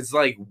 It's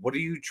like, what are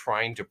you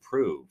trying to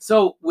prove?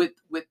 So with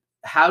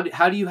how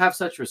do you have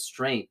such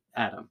restraint,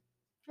 Adam?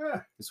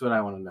 Yeah. That's what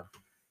I want to know.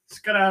 It's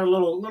got to add a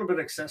little bit of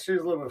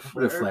accessories, a little bit of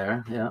Bit flair.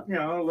 of flair, yeah. You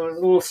know, a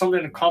little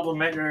something to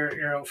complement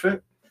your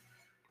outfit.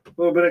 A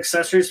little bit of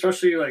accessory,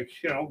 especially like,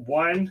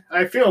 one.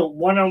 I feel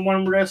one on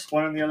one wrist,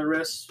 one on the other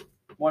wrist,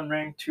 1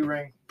 ring, 2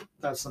 ring.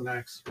 That's the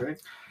max,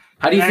 right?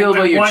 How do you And feel I-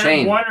 about your one,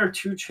 chain? 1 or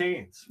 2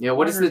 chains. Yeah,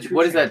 One or two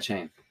what is that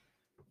chains. chain?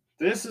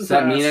 This is Does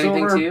that a mean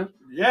anything silver- to you?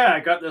 Yeah,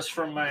 I got this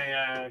from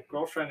my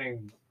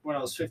girlfriend when I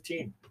was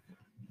 15.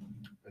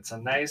 It's a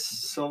nice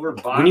silver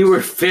box. When you were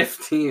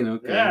 15,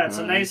 okay. Yeah, it's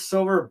a all right. nice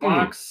silver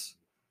box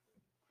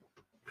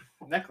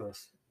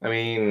necklace. I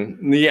mean,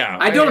 yeah.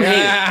 I don't hate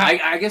Yeah.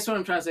 it. I guess what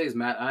I'm trying to say is,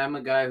 Matt, I'm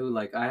a guy who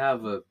like I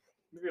have a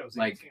Maybe I was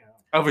Like- 18.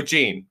 Of a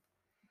gene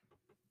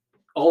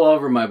all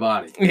over my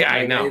body. Yeah, I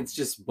Like, know. It's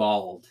just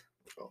bald.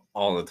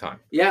 all the time.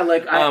 Yeah,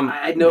 like I know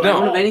I don't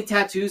no. have any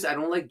tattoos. I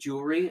don't like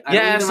jewelry. I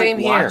Yeah, don't even same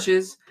like here.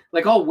 watches.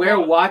 Like I'll wear a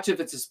Well, watch if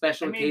it's a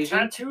special I mean, occasion.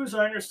 tattoos,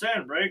 I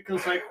understand, right?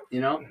 Because, like, You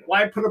know,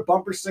 why put a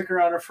bumper sticker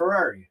on a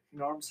Ferrari? You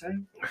know what I'm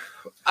saying?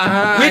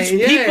 which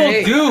people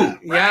do.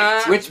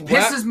 Yeah. Which Well,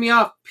 pisses me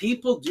off.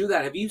 People do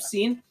that. Have you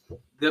seen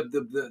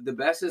the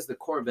best is the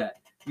Corvette?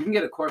 You can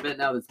get a Corvette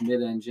now that's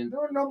mid-engine,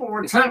 No, but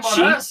we're It's talking not about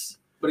cheap. us.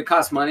 but it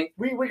costs money.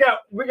 We got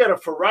a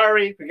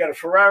Ferrari. We got a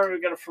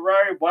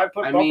Ferrari. Why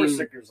put I bumper mean-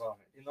 stickers on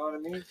it? You know what I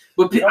mean?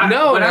 But No,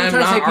 but I'm I'm trying to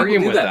not say people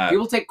arguing do with that. that.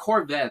 People take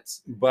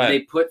Corvettes But and they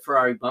put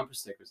Ferrari bumper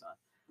stickers on,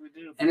 We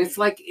do. and it's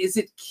like, is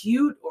it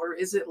cute or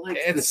is it like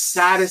the It's-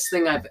 saddest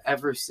thing I've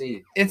ever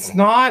seen? it's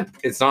not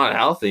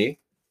healthy.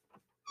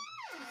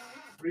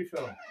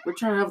 refill. We're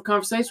trying to have a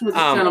conversation with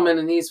this Um, gentleman,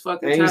 and he's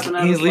fucking and he's- tapping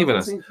out. he's of the leaving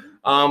fucking us.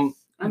 scene.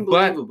 But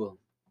Unbelievable.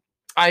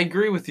 I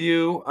agree with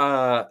you.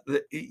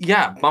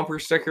 Yeah, bumper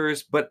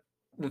stickers. But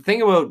the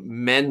thing about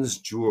men's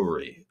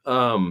jewelry,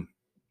 Thumb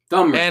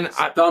and rings,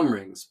 I- thumb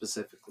rings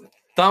specifically.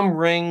 thumb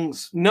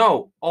rings,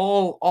 no,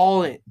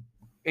 all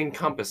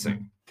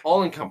encompassing,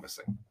 all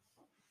encompassing.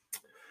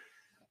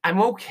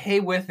 I'm okay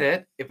with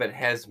it if it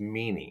has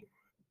meaning.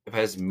 If it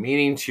has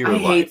meaning to your I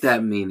life. hate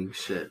that meaning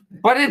shit.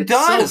 But it It's so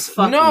does.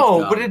 fucking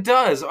No, dumb. but it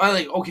does. I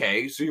like,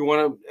 okay, so you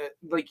want to,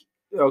 like,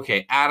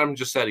 okay, Adam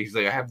just said, he's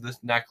like, I have this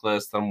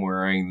necklace that I'm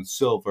wearing,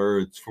 silver,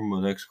 it's from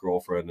an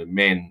ex-girlfriend, it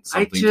meant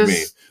something to me.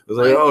 I was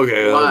like,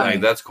 okay, why?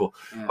 like, that's cool.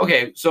 Yeah.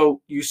 Okay,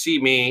 so you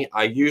see me,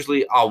 I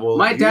will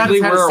My dad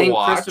usually has had wear a a St.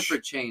 watch. Christopher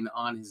chain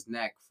on his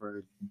neck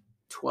for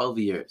 12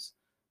 years.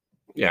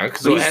 Yeah,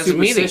 because So it he's has a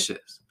meaning.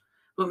 superstitious.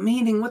 But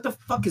meaning, what the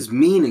fuck is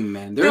meaning,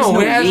 man? There's No,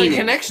 no it has meaning. a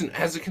connection. It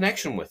has a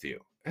connection with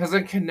you. It has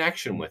a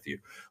connection with you.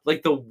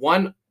 Like the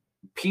one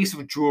piece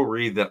of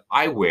jewelry that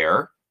I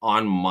wear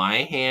on my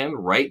hand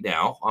right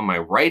now, on my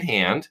right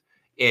hand,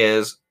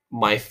 is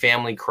my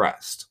family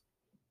crest.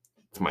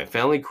 It's my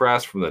family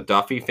crest from the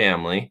Duffy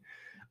family.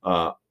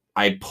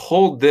 I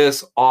pulled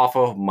this off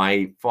of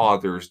my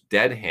father's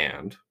dead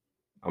hand.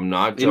 I'm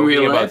not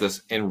joking about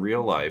this in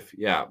real life.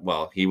 Yeah,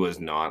 well, he was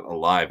not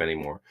alive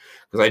anymore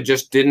because I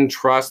just didn't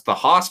trust the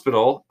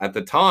hospital at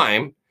the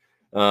time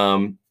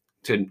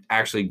to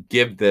actually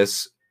give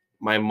this.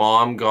 My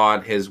mom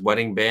got his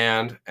wedding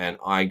band and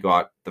I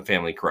got the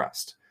family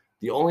crest.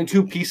 The only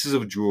two pieces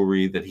of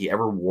jewelry that he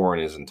ever wore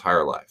in his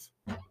entire life.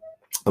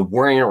 I'm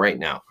wearing it right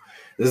now.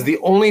 This is the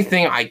only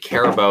thing I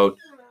care about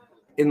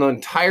in the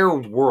entire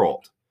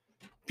world.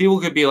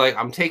 People could be like,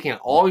 I'm taking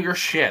all your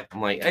shit.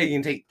 I'm like, hey, you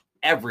can take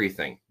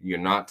everything. You're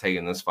not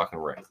taking this fucking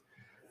ring.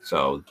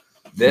 So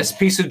this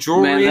piece of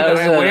jewelry that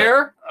I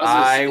wear,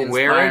 I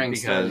wear it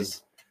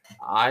because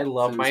I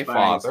love my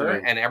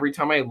father, and every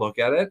time I look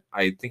at it,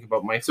 I think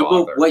about my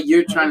father. But what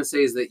you're trying to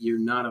say is that you're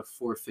not a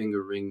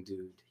 4-finger ring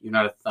dude. You're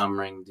not a thumb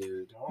ring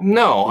dude.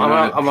 No,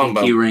 I'm a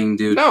pinky ring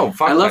dude. No,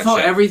 fuck I love how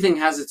shit. everything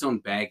has its own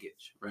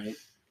baggage, right?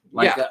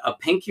 Like a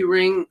pinky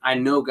ring, I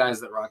know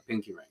guys that rock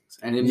pinky rings,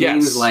 and it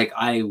means like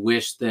I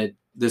wish that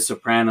The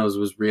Sopranos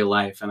was real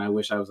life, and I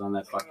wish I was on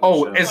that fucking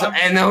show.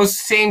 And those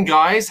same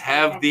guys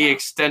have the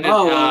extended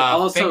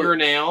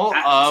fingernail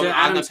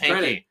on the pinky.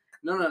 Credit,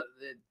 no.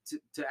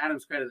 To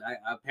Adam's credit,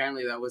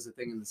 apparently that was a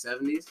thing in the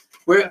 70s.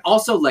 Where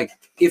also, like,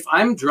 if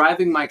I'm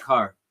driving my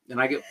car and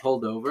I get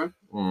pulled over,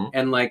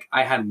 and like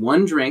I had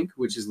one drink,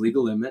 which is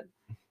legal limit,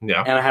 and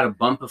I had a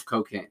bump of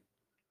cocaine.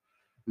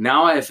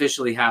 Now I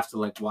officially have to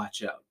like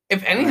watch out.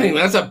 If anything,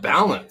 that's a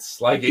balance.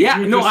 Like,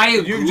 I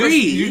agree.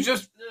 You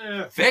just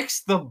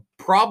fix the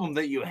problem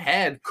that you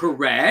had.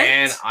 Correct.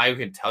 And I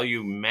could tell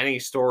you many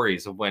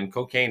stories of when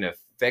cocaine have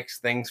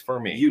fixed things for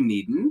me. You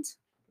needn't.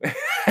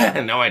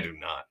 No, I do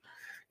not.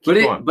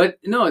 But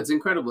no, it's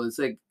incredible. It's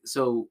like,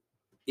 so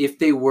if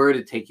they were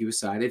to take you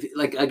aside, if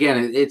like,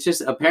 again, it's just,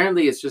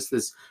 apparently it's just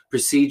this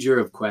procedure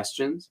of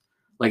questions.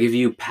 Like if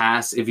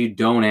you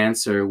don't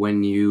answer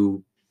when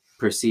you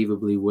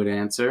perceivably would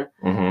answer,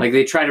 like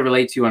they try to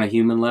relate to you on a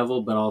human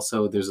level, but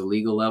also there's a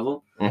legal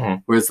level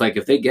where it's like,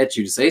 if they get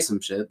you to say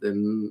some shit,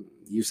 then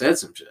you said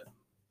some shit.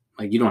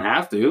 Like you don't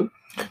have to.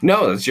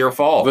 No, it's your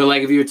fault. But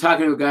like if you're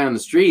talking to a guy on the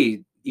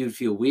street, you'd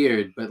feel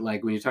weird. But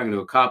like when you're talking to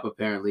a cop,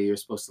 apparently you're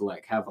supposed to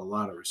like have a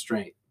lot of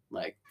restraint.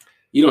 Like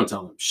you don't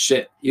tell them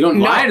shit. You don't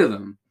lie to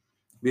them.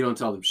 You don't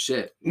tell them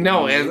shit.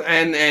 No,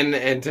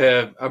 and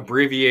to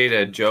abbreviate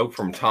a joke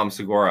from Tom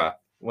Segura,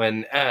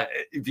 when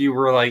if you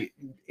were like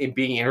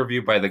being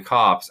interviewed by the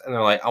cops and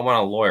they're like, I want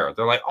a lawyer,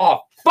 they're like, oh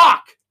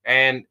fuck,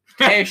 and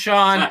hey,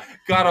 Sean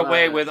got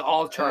away with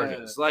all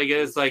charges. Like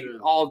it's like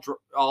all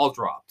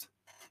dropped.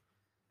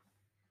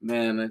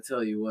 Man, I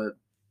tell you what.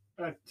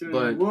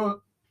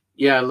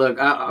 Yeah, look,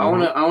 I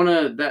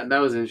wanna. That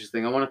was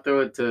interesting. I want to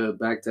throw it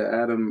back to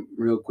Adam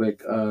real quick,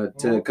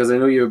 because I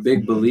know you're a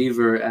big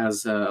believer,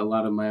 as a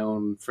lot of my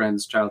own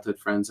friends, childhood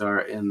friends, are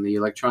in the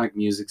electronic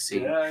music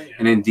scene,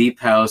 and in deep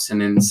house,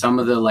 and in some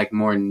of the like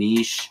more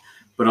niche,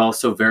 but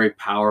also very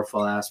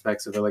powerful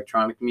aspects of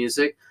electronic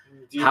music.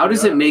 How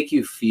does it make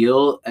you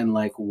feel, and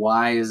like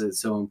why is it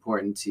so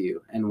important to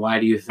you, and why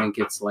do you think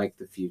it's like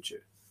the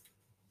future?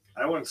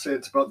 I wouldn't say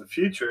it's about the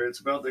future.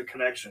 It's about the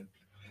connection.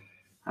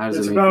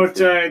 It's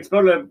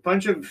about a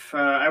bunch of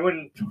I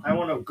want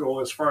to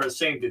go as far as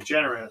saying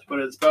degenerates, but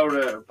it's about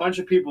a bunch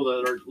of people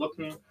that are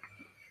looking.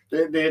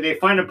 They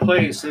find a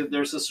place.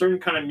 There's a certain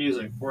kind of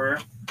music where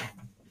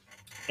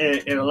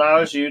it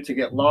allows you to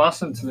get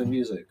lost into the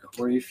music,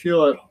 where you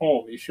feel at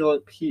home, you feel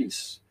at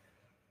peace.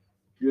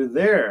 You're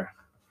there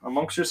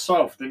amongst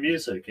yourself, the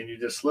music, and you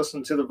just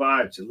listen to the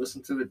vibes, you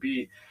listen to the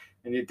beat,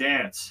 and you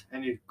dance,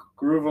 and you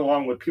groove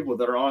along with people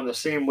that are on the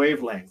same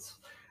wavelengths.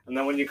 And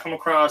then when you come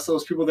across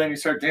those people, then you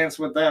start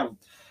dancing with them.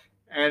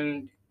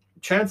 And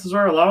chances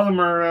are a lot of them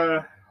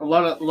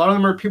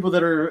are people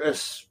that are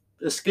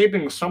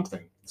escaping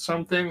something,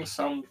 some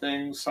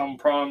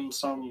problem,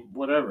 some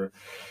whatever.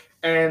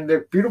 And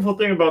the beautiful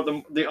thing about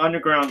the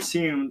underground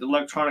scene, the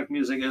electronic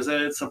music, is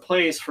that it's a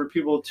place for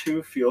people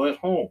to feel at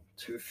home.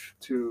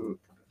 To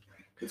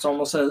it's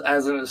almost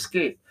as an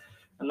escape.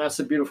 And that's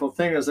the beautiful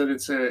thing, is that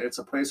it's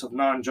a place of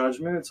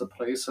non-judgment. It's a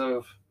place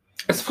of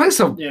Let's play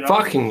some You know?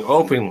 fucking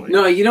openly.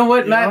 No, you know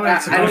what, You Matt? know,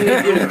 it's I don't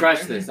good. need you to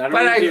crush this. I don't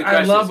But need you to I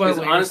crush love this, 'cause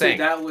what you're honestly, saying.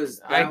 that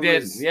was. I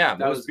did. Yeah,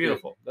 that was good.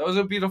 beautiful. That was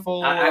a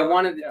beautiful. I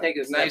wanted to Yeah. take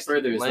it a step Nice-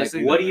 further. It's like,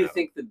 nicely what done, do you yeah.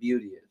 think the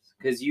beauty is?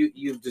 Because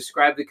you've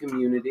described the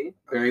community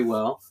very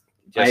well.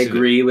 Yes, I you did.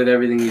 agree with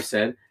everything you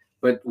said.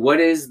 But what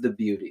is the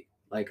beauty?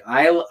 Like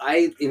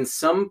I in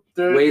some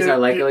ways I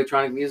like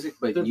electronic music,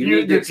 but you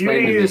need to explain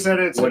to beauty me is that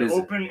it's what an is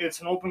it? open.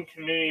 It's an open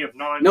community of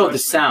non. No, the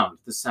sound.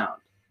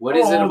 What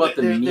is it Oh, about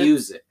the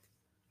music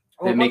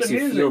that makes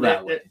you feel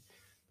that way?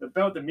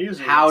 About the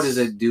music. How does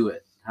it do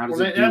it? How does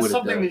it do that's what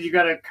something it that does? you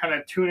got to kind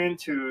of tune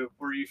into,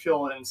 where you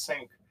feel in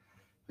sync.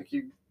 Like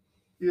you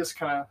just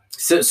kind of.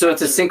 So it's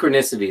a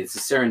synchronicity. It's a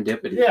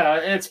serendipity. Yeah,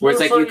 it's Where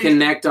it's like more you so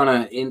connect on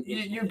a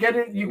you get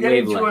it. You get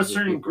into a wavelength with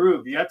certain people.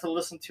 groove. You have to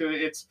listen to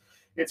it.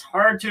 It's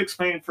hard to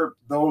explain for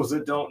those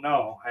that don't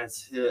know.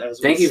 As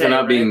Thank we you for say,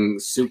 not right? being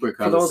super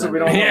For those that we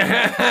don't know.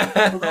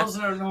 Yeah. For those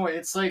that don't know,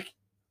 it's like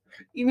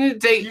You need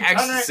to take You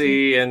kinda-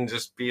 ecstasy and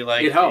just be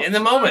like It helps. in the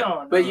moment.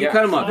 But you Yeah.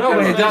 cut him off. No, Cut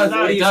him it off. does. What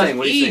are It you does. saying?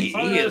 What are you saying? He It's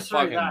not is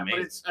necessarily fucking that, amazing.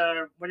 but it's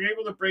when you're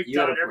able to break You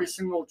got down a every point.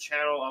 single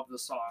channel of the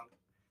song,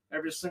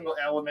 every single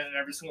element and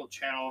every single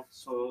channel.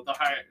 So the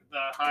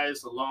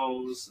highs, the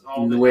lows,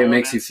 all The way it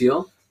makes you elements,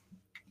 feel.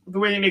 the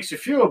way it makes you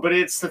feel. But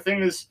the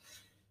thing is,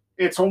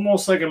 it's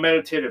almost like a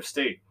meditative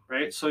state,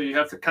 right? So you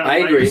have to kind of I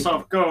let agree.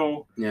 yourself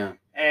go, Yeah.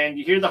 and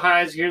you hear the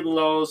highs, you hear the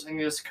lows, and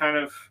you just kind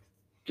of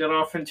get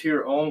off into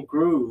your own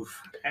groove,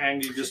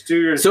 and you just do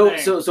your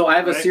thing. So I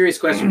have a right? serious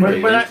question for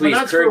you. and please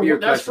curb your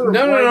question.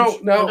 No.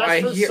 That's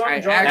I for hear. some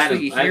I genres. actually Adam, I have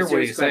a hear what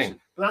serious he's saying. question.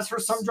 But that's for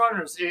some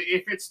genres.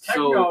 If it's So-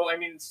 techno,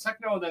 it's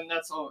techno, then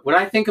that's all. What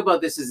I think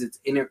about this is its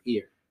inner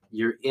ear.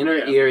 Your inner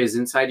Yeah. ear is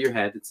inside your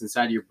head. It's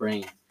inside your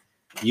brain.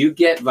 You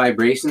get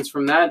vibrations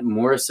from that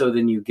more so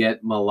than you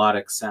get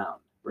melodic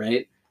sound,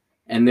 right?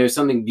 And there's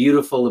something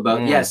beautiful about.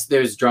 Mm. Yes,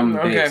 there's drum and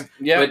Okay. bass,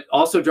 Yeah. but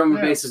also drum and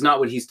Yeah. bass is not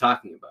what he's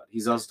talking about.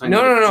 He's also talking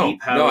No. about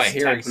deep house, No, I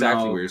hear techno,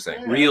 exactly what you're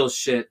saying. Yeah. real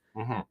shit,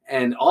 Mhm.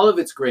 and all of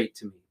it's great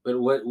to me. But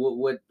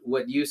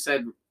what you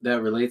said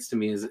that relates to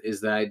me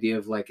is the idea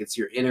of like it's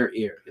your inner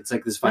ear. It's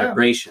like this Yeah.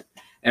 vibration.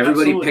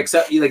 Everybody Absolutely. picks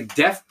up. Like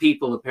deaf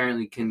people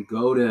apparently can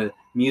go to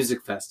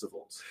music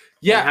festivals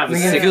Yeah, have you a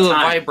can sick feel the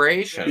time.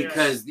 vibration. Yeah.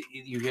 because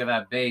you hear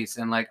that bass,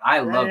 and like I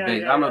love yeah,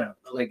 bass. yeah, I'm yeah.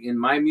 like in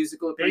my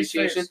musical Bass,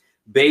 appreciation, bass.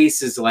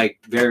 bass is like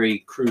very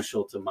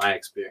crucial to my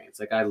experience.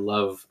 Like I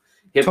love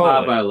hip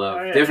hop. Totally. I love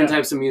Oh, yeah, different yeah.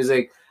 types of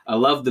music. I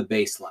love the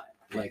bass line.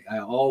 Like I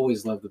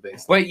always love the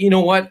bass line. But you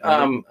know what?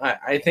 Right.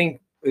 I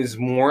think is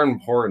more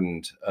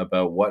important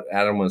about what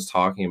Adam was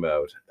talking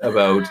about.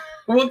 About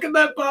What could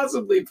that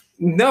possibly?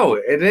 no,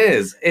 it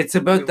is. It's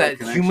about Human that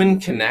connection human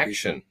between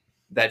connection,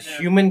 that Yeah.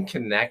 human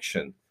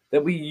connection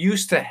that we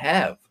used to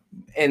have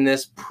in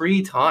this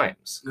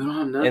pre-times, No,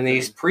 I'm in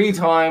these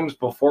pre-times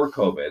before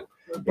COVID.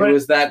 But It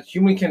was that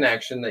human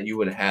connection that you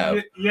would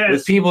have yes,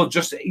 with people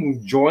just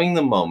enjoying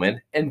the moment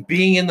and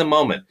being in the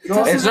moment.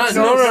 No, It's not.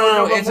 no,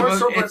 No. but It's more about.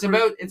 so, It's but-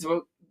 about. It's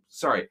about.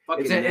 Sorry.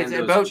 Fucking It's Nando's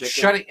about chicken.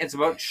 shutting. It's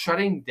about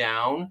shutting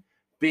down.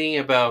 Being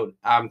about.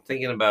 I'm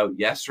thinking about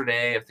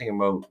yesterday. I'm thinking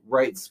about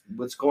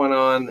what's going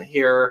on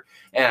here,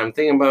 and I'm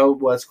thinking about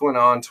what's going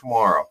on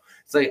tomorrow.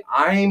 It's like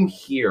I'm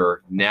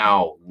here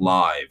now,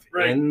 live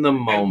Right. in the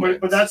moment.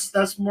 But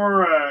that's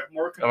more Am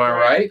I concurrent.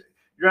 right?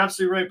 You're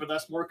absolutely right, but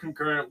that's more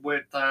concurrent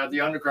with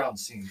the underground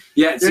scene.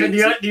 Yeah, see,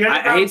 The I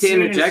underground hate to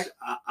scene interject. is-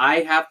 I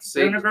have to The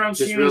say, underground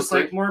just scene real is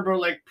quick. like more about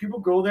like people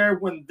go there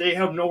when they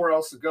have nowhere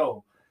else to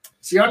go.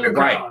 It's the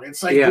underground.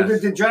 It's like Yeah. you're the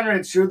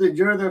degenerates. You're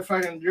the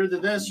fucking. You're the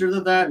this. You're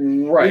the that.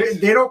 Right.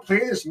 They don't play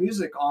this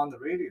music on the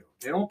radio.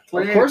 They don't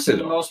play Of course it they in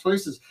don't. most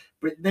places.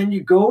 But then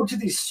you go to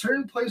these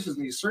certain places,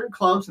 and these certain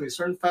clubs, and these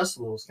certain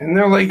festivals. And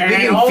they're like, And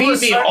they all can of a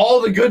feed me sudden-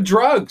 all the good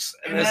drugs,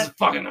 and And this is that-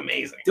 fucking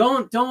amazing.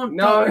 Don't No,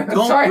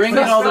 don't bring it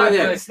But all the way it's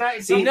there. not- it's not-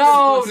 it's See,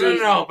 not-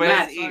 No, but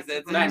Matt,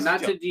 it's Matt, easy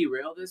not joke. to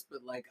derail this, but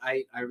like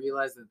I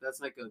realize that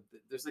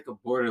there's like a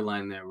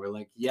borderline there where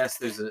like yes,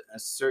 there's a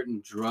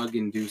certain drug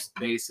induced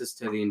basis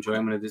to the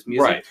enjoyment of this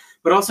music, Right.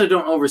 but also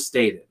don't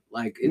overstate it.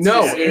 Like it's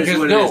No, just is because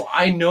what it is.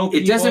 I know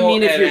people. It doesn't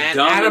mean if you're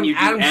dumb Adam, and you do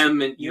Adam's-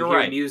 M and you you're hear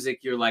right. music,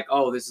 you're like,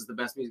 oh, this is the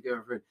best music I've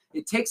ever heard.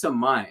 It takes a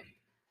mind.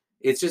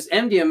 It's just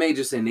MDMA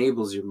just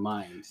enables your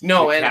mind.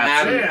 No, to and capture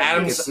Adam, it. Yeah,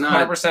 Adam's It's not-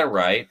 100%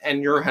 right,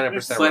 and you're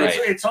 100% But right.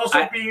 It's also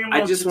I- being I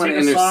able just to wanna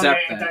take a song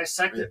intercept and that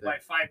dissect right it there. by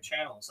 5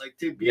 channels, like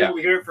to be Yeah. able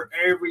to hear it for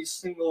every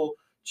single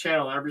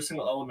channel, every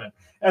single element,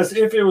 as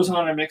if it was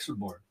on a mixer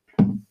board,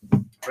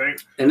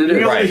 right? And it Be is.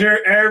 able Right. to hear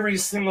every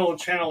single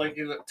channel, like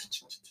you look,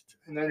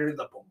 and then hear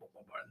the boom, boom,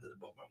 boom, and the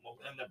boom, boom, boom,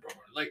 and the boom,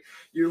 boom. Like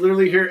you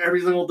literally hear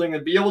every single thing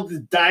and be able to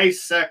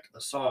dissect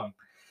a song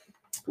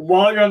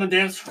while you're on the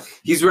dance floor.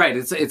 He's right.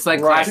 It's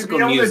like Right. To be classical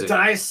able music.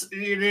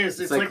 to it is.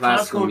 It's like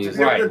classical classical. music. To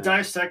be able to Right.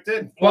 dissect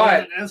it But- while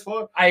you're on the dance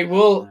floor. I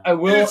will.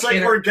 It's like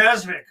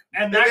orgasmic,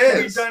 and that It can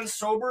be is. done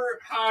sober,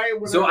 high.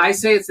 Whatever. So I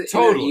say it's the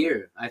Totally. inner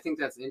ear. I think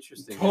that's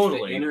interesting. It's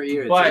Totally. the inner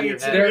ear. It's But in your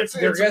it's, head. there- it's,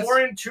 there it's gets- more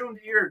in tuned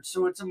eared,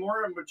 so it's a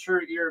more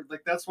mature ear.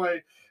 Like that's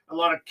why a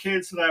lot of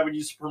kids that I would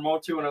used to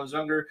promote to when I was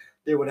younger,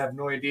 they would have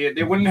no idea.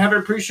 They wouldn't have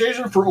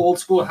appreciation for old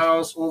school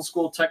house, old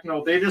school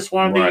techno. They just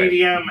wanted Right.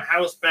 the EDM,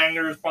 house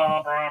bangers,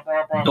 blah, blah,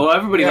 blah, blah. Oh,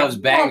 everybody loves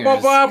bangers.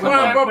 Come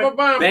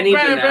on. Benny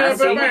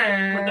Benassi.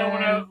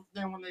 But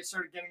then when they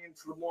started getting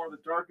into the more of the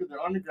darker,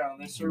 the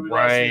underground, they started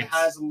realizing it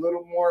has a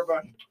little more of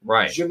a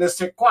Right. je ne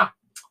sais quoi.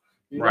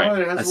 You know, Right.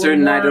 it has A little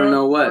certain more, I don't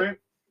know what. right?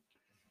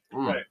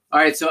 Right. All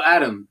right, so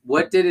Adam,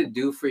 what did it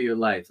do for your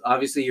life?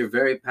 Obviously, you're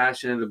very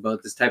passionate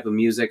about this type of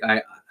music.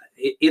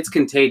 It's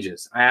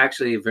contagious. I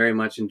actually very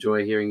much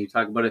enjoy hearing you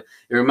talk about it.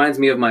 It reminds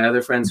me of my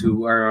other friends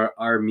who are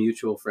our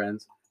mutual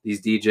friends,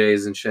 these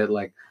DJs and shit.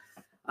 Like,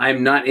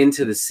 I'm not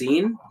into the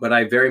scene, but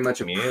I very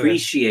much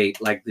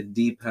appreciate like the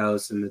deep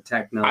house and the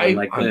techno and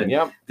like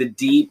the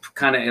deep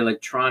kind of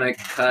electronic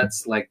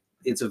cuts. Like,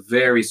 it's a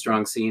very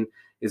strong scene.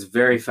 It's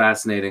very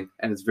fascinating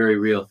and it's very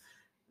real.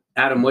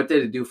 Adam, what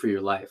did it do for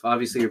your life?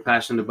 Obviously, you're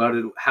passionate about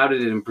it. How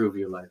did it improve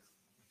your life?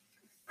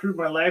 Improve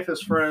my life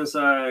as far as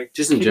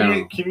Just in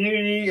general.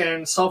 community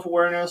and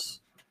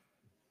self-awareness.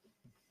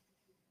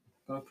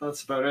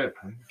 That's about it.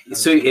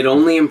 So it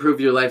only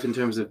improved your life in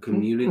terms of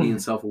community and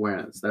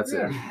self-awareness. That's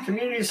it.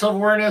 Community,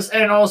 self-awareness,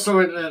 and also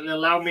it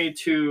allowed me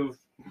to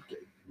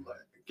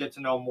get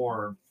to know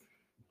more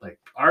like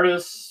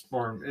artists,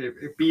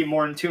 be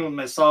more in tune with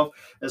myself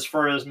as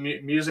far as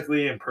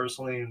musically and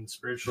personally and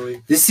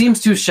spiritually. This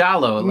seems too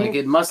shallow. Like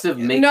it must have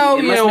made no.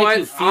 you. You know what?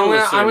 You feel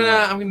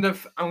I'm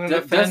gonna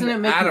defend Doesn't it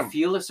make Adam. you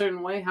feel a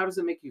certain way? How does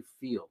it make you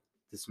feel?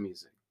 This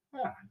music.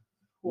 Yeah.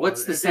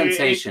 What's the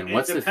sensation?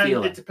 What's the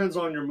feeling? It depends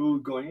on your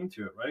mood going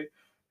into it, right?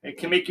 It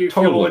can make you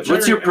Totally. feel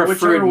What's your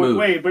preferred mood?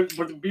 way. But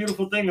the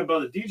beautiful thing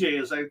about the DJ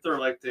is like they're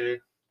like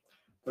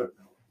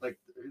like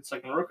it's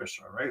like an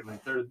orchestra, right?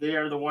 Like they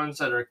are the ones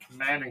that are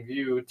commanding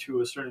you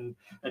to a certain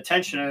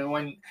attention,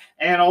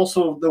 and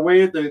also the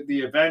way the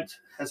event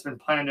has been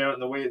planned out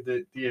and the way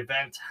that the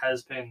event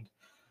has been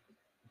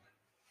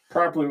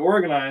properly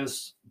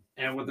organized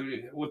and with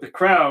the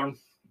crowd,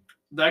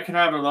 that can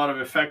have a lot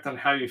of effect on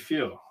how you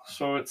feel.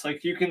 So it's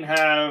like you can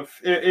have,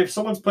 if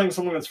someone's playing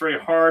something that's very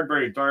hard,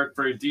 very dark,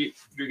 very deep,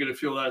 you're going to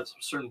feel that a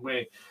certain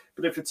way.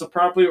 But if it's a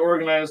properly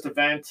organized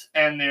event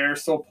and they're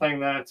still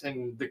playing that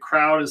and the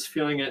crowd is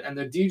feeling it and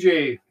the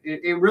DJ,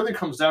 it really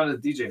comes down to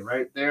the DJ,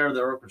 right? They're the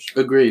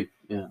orchestra. Agreed.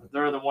 Yeah.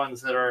 They're the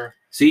ones that are.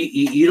 So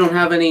you don't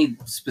have any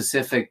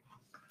specific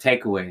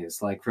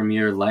takeaways like from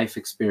your life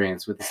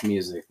experience with this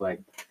music?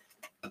 Like,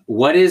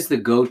 what is the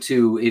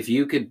go-to if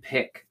you could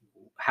pick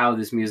how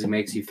this music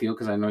makes you feel?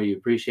 Because I know you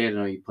appreciate it.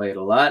 I know you play it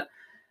a lot.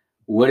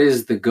 What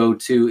is the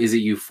go-to? Is it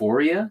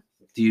euphoria?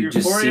 Do you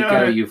just seek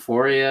out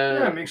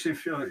euphoria? Yeah, it makes you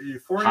feel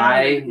euphoria.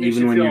 High,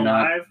 even when you're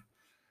not alive.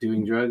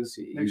 Doing drugs?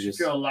 It makes you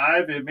feel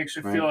alive. It makes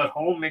you feel at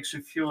home. Makes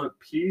you feel at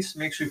peace.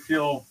 Makes you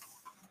feel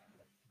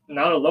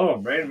not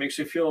alone, right? It makes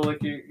you feel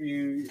like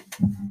you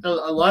a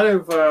lot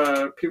of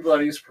people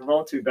that I used to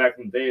promote to back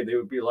in the day, they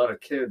would be a lot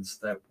of kids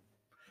that,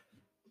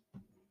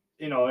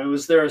 it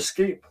was their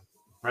escape.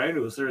 Right?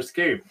 It was their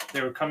escape.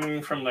 They were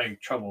coming from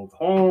like troubled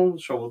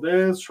homes, troubled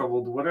this,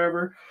 troubled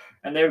whatever.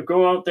 And they would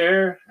go out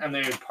there and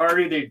they would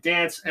party, they'd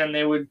dance, and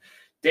they would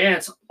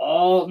dance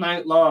all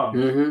night long.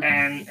 Mm-hmm.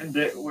 And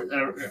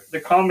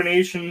the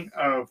combination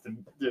of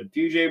the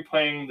DJ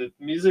playing the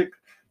music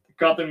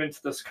got them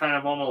into this kind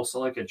of almost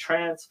like a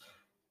trance.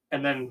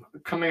 And then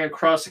coming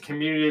across the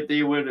community that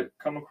they would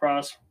come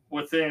across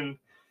within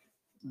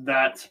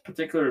that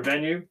particular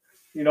venue,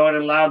 it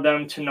allowed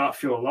them to not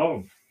feel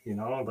alone.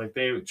 Like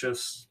they would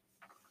just,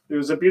 it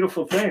was a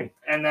beautiful thing.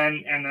 And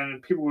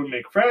then people would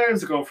make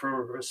friends, go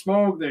for a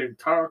smoke, they'd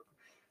talk,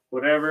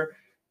 whatever.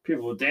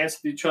 People would dance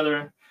with each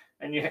other.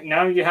 And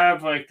now you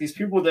have like these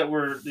people that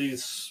were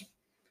these.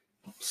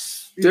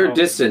 They're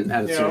distant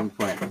at a certain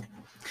point.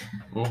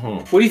 Mm-hmm.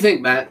 What do you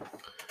think, Matt?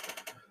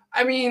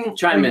 I mean,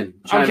 chime in.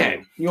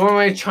 You want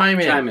me to chime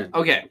in? Chime in.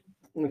 Okay.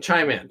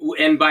 Chime in.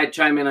 And by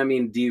chime in, I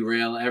mean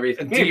derail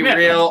everything.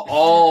 Derail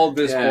all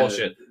this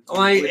bullshit.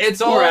 Like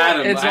it's all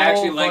Adam. It's I all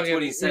actually liked fucking,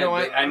 what he said. You know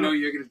what? But I know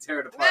you're gonna tear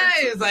it apart.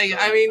 Yeah, it's like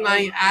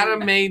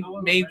Adam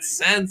made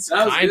sense,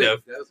 kind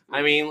of.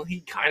 I mean,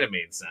 he kind of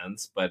made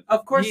sense, but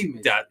of course he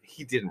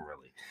didn't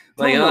really.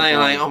 Like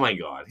oh my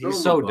god,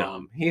 he's so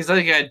dumb. He's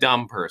like a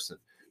dumb person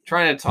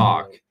trying to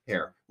talk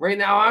here right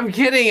now. I'm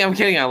kidding.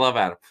 I love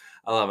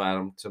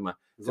Adam. To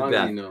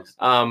death. He knows.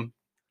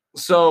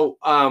 So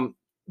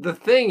the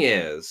thing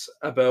is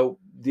about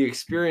the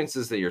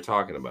experiences that you're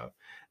talking about.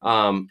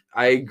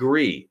 I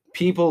agree.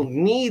 People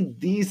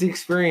need these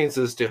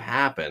experiences to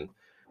happen,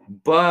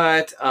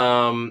 but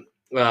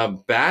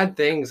bad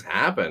things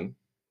happen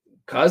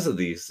because of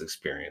these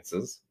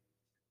experiences.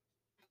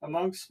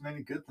 Amongst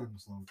many good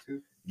things, though,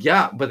 too.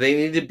 Yeah, but they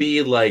need to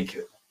be like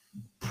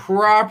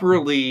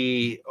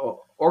properly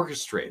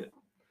orchestrated.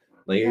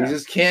 Like it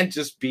just can't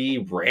just be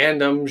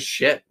random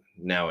shit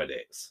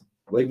nowadays.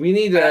 Like we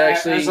need to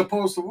actually, as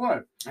opposed to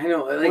what? I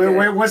know. Like,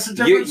 wait, what's the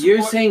difference?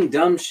 You're saying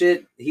dumb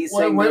shit. He's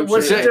saying dumb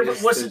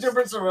shit. What's the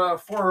difference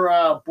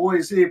for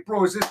boys? Hey,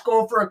 bros, let's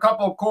go for a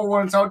couple of cold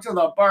ones out to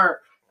the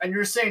bar. And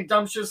you're saying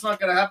dumb shit's not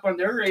gonna happen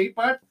there, eh,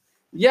 bud?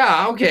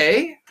 Yeah,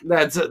 okay.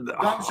 That's Dumb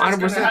shit's 100%.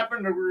 gonna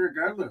happen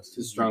regardless. It's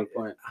a strong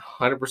point.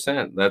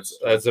 100%.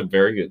 That's a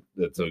very good.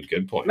 That's a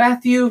good point.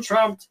 Matthew,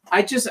 Trump.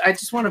 I just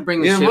want to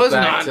bring the It shit was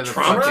back not to the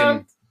Trump.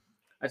 fucking.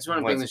 I just want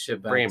to bring Let's the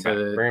shit back bring it to back,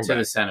 the bring it to the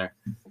back. center.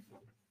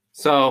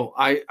 So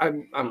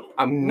I'm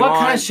What not.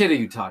 kind of shit are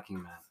you talking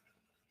about?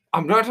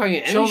 I'm not talking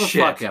any Chill the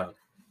shit. fuck out.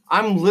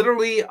 I'm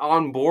literally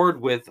on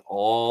board with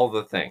all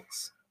the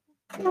things.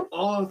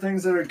 All the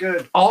things that are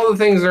good. All the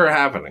things that are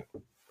happening.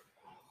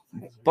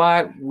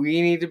 But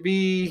we need to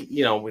be,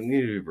 we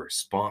need to be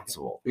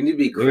responsible. We need to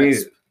be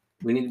crisp.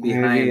 We need to be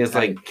high. It's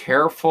like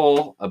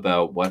careful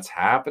about what's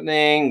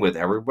happening with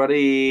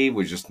everybody.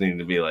 We just need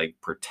to be like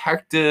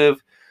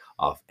protective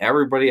of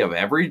everybody, of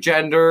every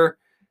gender,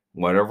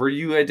 whatever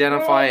you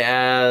identify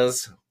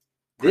as.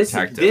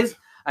 Protective. This.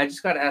 I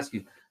just got to ask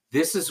you.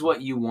 This is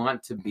what you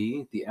want to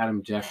be the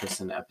Adam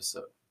Jefferson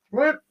episode.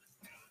 What?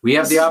 We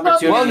have This the is not-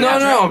 opportunity. Well,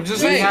 no, I'm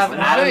just we saying. have I'm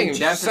Adam saying, just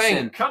Jefferson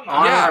saying. Come on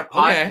on. Yeah, our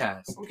okay.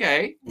 podcast.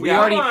 Okay. We Yeah,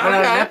 already put out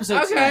an okay,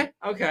 episode tonight.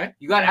 Okay.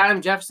 You got Adam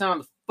Jefferson on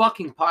the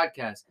fucking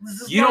podcast.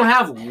 This is You not- don't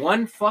have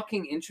one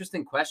fucking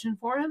interesting question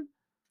for him?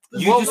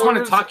 You Well, just want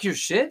to there's- talk your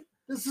shit?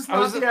 This is I not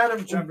was- the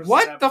Adam Jefferson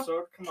what the-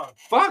 episode. Come on.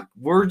 Fuck.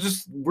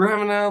 We're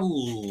having a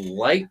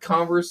light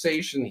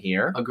conversation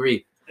here.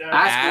 Agreed. Yeah.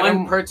 Ask Adam-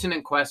 one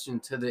pertinent question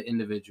to the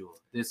individual.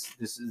 This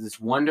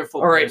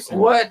wonderful All right. person.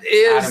 What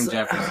is Adam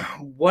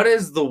Jefferson. what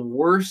is the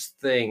worst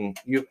thing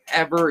you've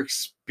ever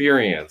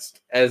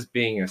experienced as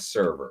being a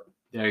server?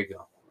 There you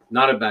go.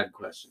 Not a bad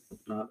question.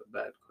 Not a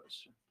bad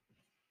question.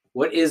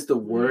 What is the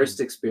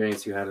worst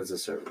experience you had as a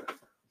server?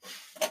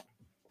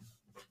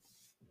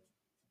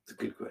 It's a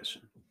good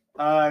question.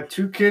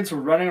 Two kids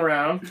were running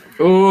around,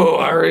 Ooh,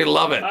 I already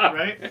love it.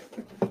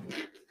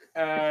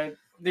 right?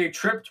 They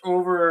tripped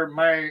over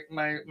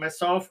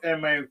myself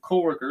and my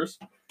coworkers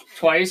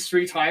twice,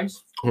 3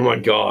 times, Oh my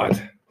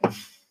god.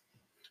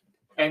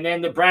 and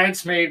then the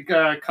bridesmaid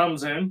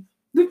comes in.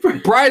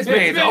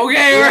 Bridesmaids. Okay, We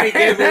right.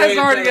 gave away This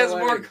already the gets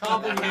wedding. more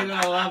complicated.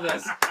 I love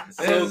this.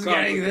 So This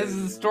complicated,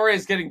 is story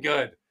is getting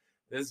good.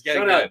 This is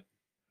getting Shut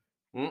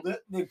good.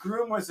 up. The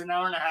groom was an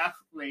hour and a half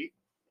late.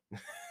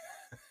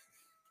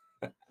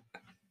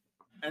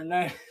 And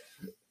then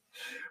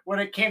when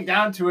it came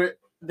down to it,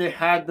 they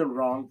had the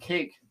wrong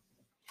cake.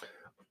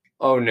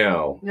 Oh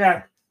no.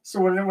 Yeah. So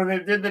when they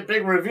did the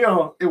big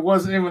reveal, it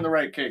wasn't even the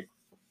right cake.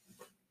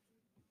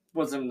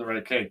 Wasn't even the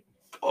right cake.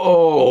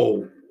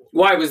 Oh.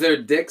 Why was there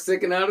a dick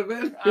sticking out of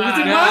it?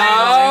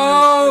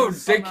 No, It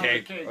was dick some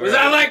other cake. Was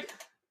that like? It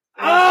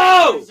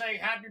Oh! was like,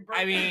 happy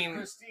birthday, I mean,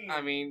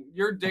 Christine.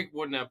 your dick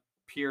wouldn't have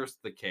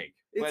pierced the cake,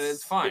 but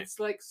it's fine. It's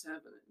like 7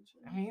 inches.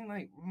 I mean,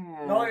 like.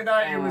 Not only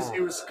that, it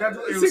was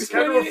scheduled. It was 6.8.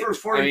 scheduled for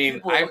 40 I mean,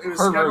 people. I've It was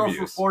heard scheduled reviews.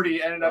 for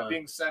 40. Ended up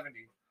being 70.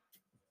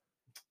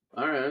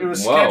 All right. It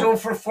was Whoa.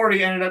 scheduled for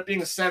 40. Ended up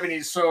being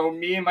 70. So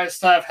me and my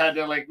staff had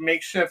to like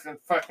make shift and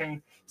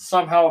fucking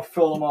somehow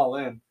fill them all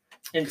in.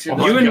 Into Oh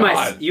the, my you and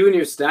God. you and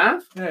your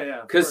staff? yeah.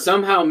 Because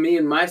somehow me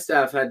and my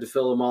staff had to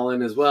fill them all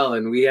in as well,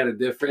 and we had a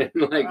different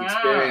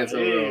experience yeah.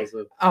 overall.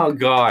 So. Oh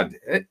God.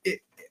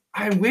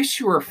 I wish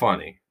you were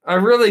funny. I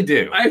really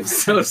do. I'm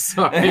so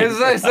sorry.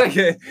 It's like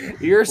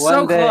you're so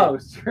One day.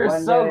 close. You're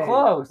One so day.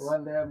 close.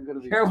 One day I'm gonna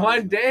be. You're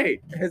one day.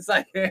 It's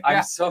like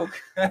I'm so.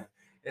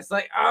 it's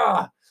like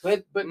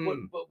But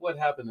Mm. what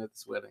happened at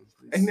this wedding?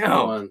 I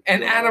know.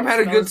 And Adam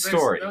had a That good was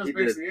story. That was He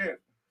did. basically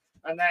it.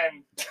 And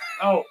then,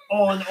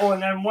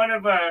 and then one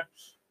of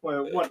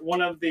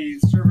the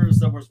servers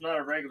that was not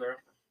a regular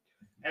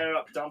ended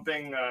up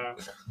dumping a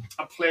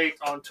plate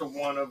onto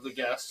one of the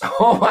guests.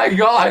 Oh my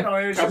God. No,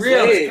 it was just-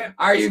 Really? just kept-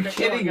 Are you just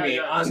kept kidding going, me?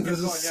 yeah, On just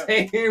the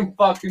kept going, yeah. same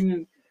fucking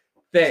Just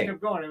thing.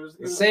 kept going. It was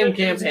The same good.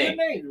 It was a campaign. good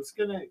night. It was a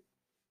good night.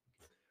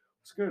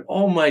 It's good.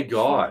 Oh my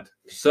God.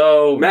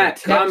 So Matt, the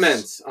tips-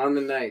 comments on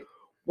the night.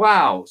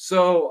 Wow.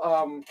 So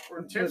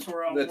Or tips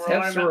were the were tips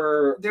automatic-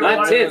 were they were Not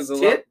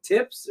automatic- tips.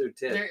 Tips or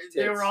tips?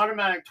 They were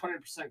automatic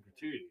 20%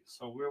 gratuity,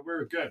 so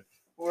we're good.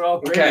 We're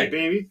all great, Okay.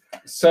 baby.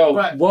 So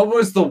But- what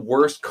was the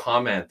worst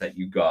comment that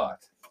you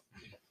got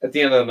at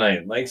the end of the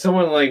night? Like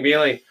someone like being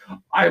like,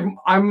 I'm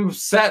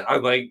upset.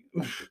 I'm like,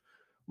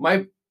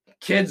 my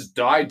kids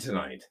died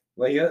tonight.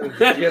 Like you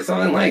get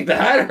something like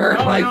that, or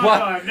No, like no, what?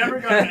 No, I've never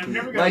gotten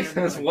Like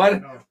anything this, like what?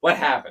 that, no. What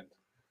happened?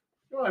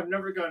 No, I've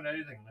never gotten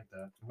anything like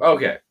that.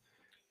 Okay,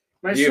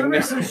 My You've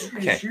service never- is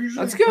okay, usually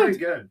that's good. pretty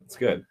good. that's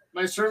good.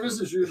 My service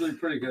is usually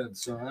pretty good,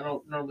 so I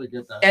don't normally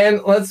get that.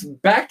 And let's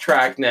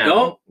backtrack now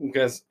No.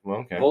 because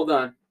okay, Hold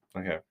on,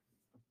 okay,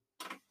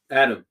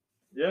 Adam.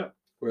 Yeah.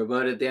 We're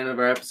about at the end of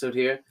our episode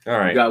here. all You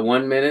right. got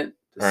 1 minute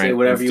to All say right,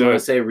 whatever let's you do want it.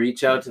 to say.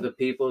 Reach out to the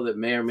people that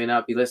may or may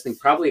not be listening.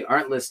 Probably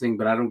aren't listening,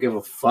 but I don't give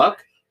a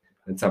fuck.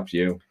 It's up to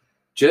you.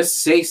 Just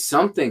say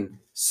something.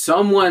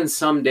 Someone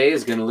someday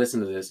is going to listen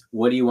to this.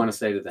 What do you want to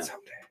say to them?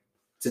 Someday.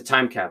 It's a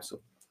time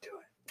capsule.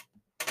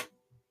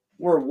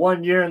 We're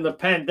 1 year in the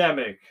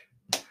pandemic.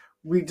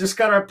 We just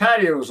got our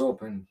patios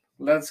open.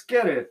 Let's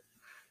get it.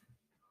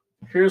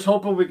 Here's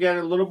hoping we get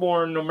a little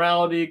more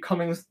normality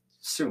coming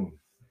soon.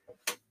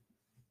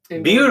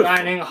 Indoor Beautiful.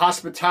 dining,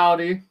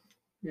 hospitality,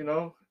 you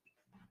know.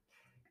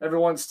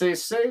 Everyone stay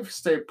safe,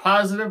 stay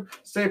positive,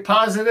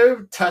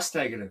 test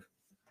negative.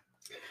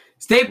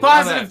 Stay Love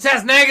positive, it.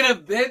 test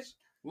negative, bitch.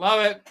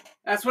 Love it.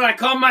 That's what I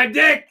call my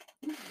dick.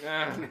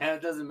 Ah,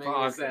 That doesn't make any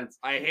fuck. sense.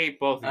 I hate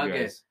both of you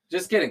Okay, guys.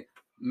 just kidding.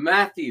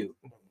 Matthew,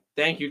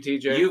 Thank you,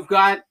 TJ. you've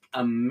got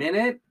a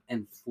minute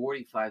and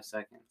 45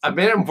 seconds. I've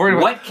been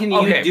important. What can you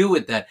Okay. do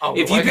with that? Oh,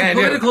 If you what do can I do?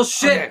 political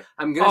shit, Okay.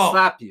 I'm going to Oh.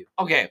 slap you.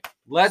 Okay,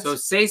 let's. So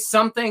say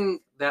something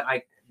that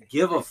I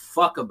give a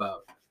fuck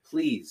about,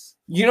 please.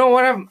 You know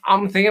what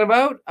I'm thinking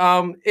about?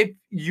 If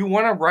you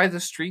want to ride the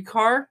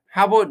streetcar,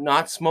 how about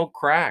not smoke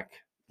crack?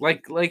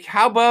 Like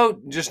how about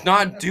just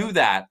not do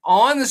that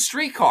on the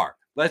streetcar?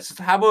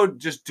 How about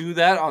just do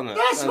that on the,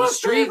 That's on my the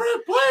street?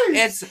 favorite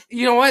place. It's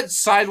you know what?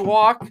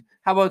 Sidewalk.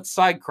 How about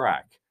side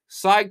crack?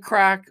 Side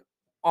crack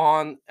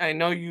on I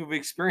know you've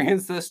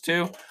experienced this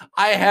too.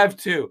 I have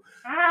too.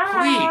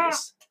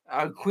 Please.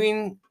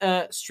 Queen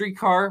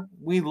streetcar,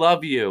 we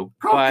love you.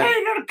 But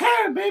Cocaine in a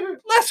can, baby.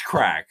 less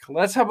crack.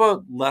 How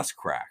about less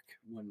crack?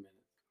 1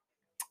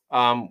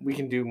 minute. We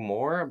can do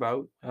more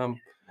about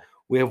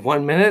we have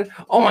 1 minute.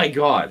 Oh my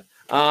god.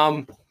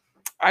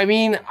 I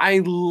mean,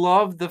 I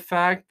love the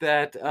fact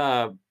that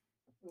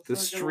the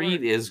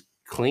street is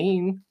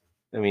clean.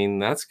 I mean,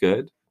 that's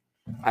good.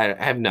 I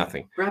have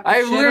nothing. Wrap I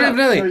your shit literally have up.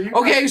 No, nothing.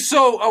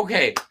 you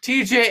Okay,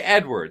 TJ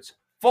Edwards.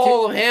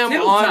 Follow him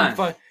tittle on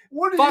time.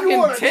 What do Fucking you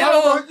want to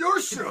tittle. talk about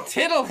your show?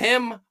 tittle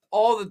him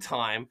all the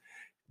time.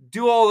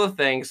 Do all the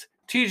things.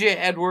 TJ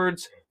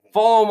Edwards.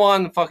 Follow him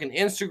on fucking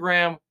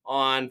Instagram,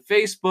 on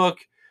Facebook.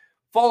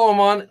 Follow him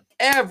on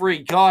every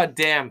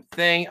goddamn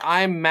thing.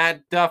 I'm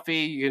Matt Duffy.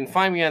 You can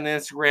find me on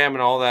Instagram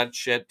and all that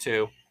shit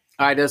too.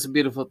 All right, that's a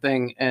beautiful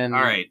thing. And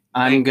All right.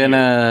 I'm thank you.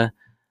 gonna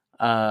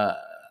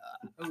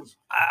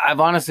I've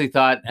honestly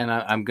thought, and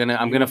I'm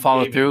gonna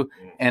follow Baby. through,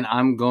 and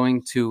I'm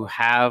going to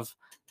have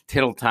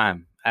Tittle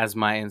Time as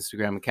my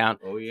Instagram account,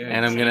 Oh yeah.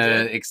 and I'm change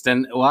gonna it.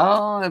 extend.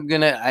 Well, I'm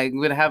gonna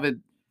have it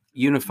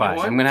unified.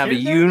 what? I'm gonna have a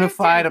Change that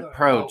unified Instagram.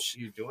 approach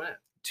Oh, you doing it?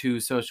 to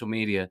social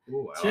media,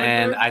 Ooh, I like Change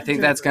and that I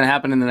think that's Instagram. gonna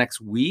happen in the next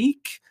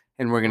week,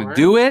 and we're gonna Alright.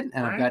 do it.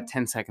 And I've Alright. got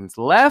 10 seconds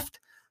left.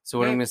 So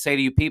what I'm Okay. gonna say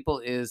to you people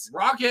is,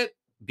 Rocket.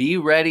 be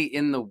ready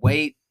in the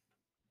wait.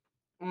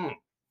 Mm.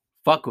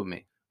 Fuck with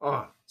me.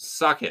 Oh,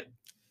 suck it.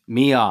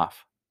 Me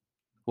off.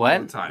 What?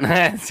 All the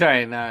time.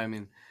 Sorry, no, I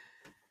mean,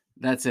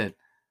 that's it.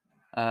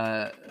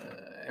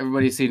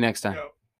 Everybody see you next time. Yo.